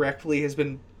mostly correctly has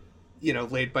been,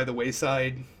 laid by the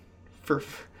wayside for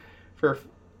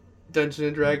Dungeons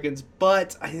and Dragons,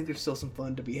 but I think there's still some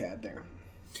fun to be had there.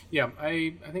 Yeah,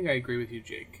 I think I agree with you,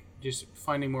 Jake. Just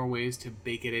finding more ways to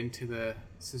bake it into the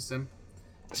system.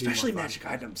 Especially magic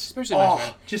items. Especially magic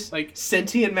items. Just like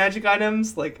sentient magic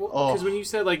items. Like, because when you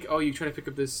said like, oh, you try to pick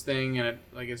up this thing and it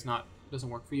like doesn't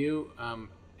work for you.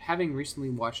 Having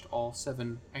recently watched all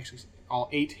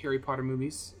 8 Harry Potter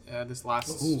movies this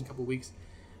last couple weeks,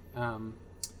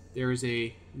 there is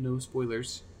a no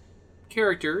spoilers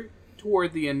character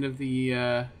toward the end of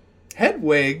the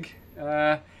Hedwig.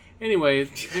 Anyway,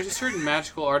 there's a certain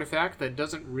magical artifact that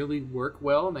doesn't really work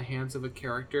well in the hands of a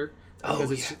character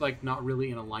because it's like not really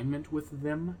in alignment with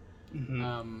them.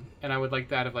 And I would like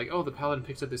that of like, oh, the paladin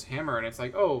picks up this hammer, and it's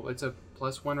like, oh, it's a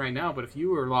 +1 right now, but if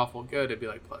you were lawful good, it'd be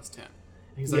like +10. And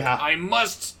he's like, I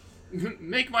must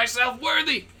make myself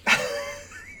worthy.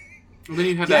 And then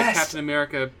you have that Captain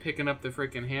America picking up the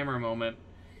freaking hammer moment.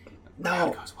 No.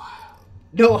 It goes wild.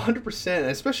 No, 100%.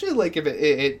 Especially like if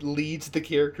it leads the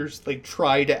characters like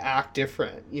try to act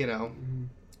different, you know. Mm-hmm.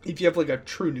 If you have like a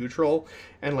true neutral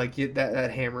and like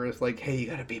that hammer is like, hey, you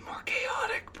gotta be more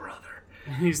chaotic, brother.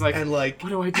 And he's like, and like, what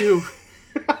do I do?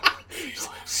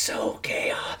 So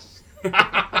chaos.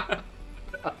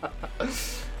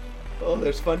 Oh,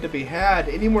 there's fun to be had.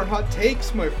 Any more hot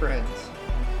takes, my friends?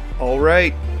 All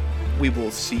right. We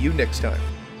will see you next time.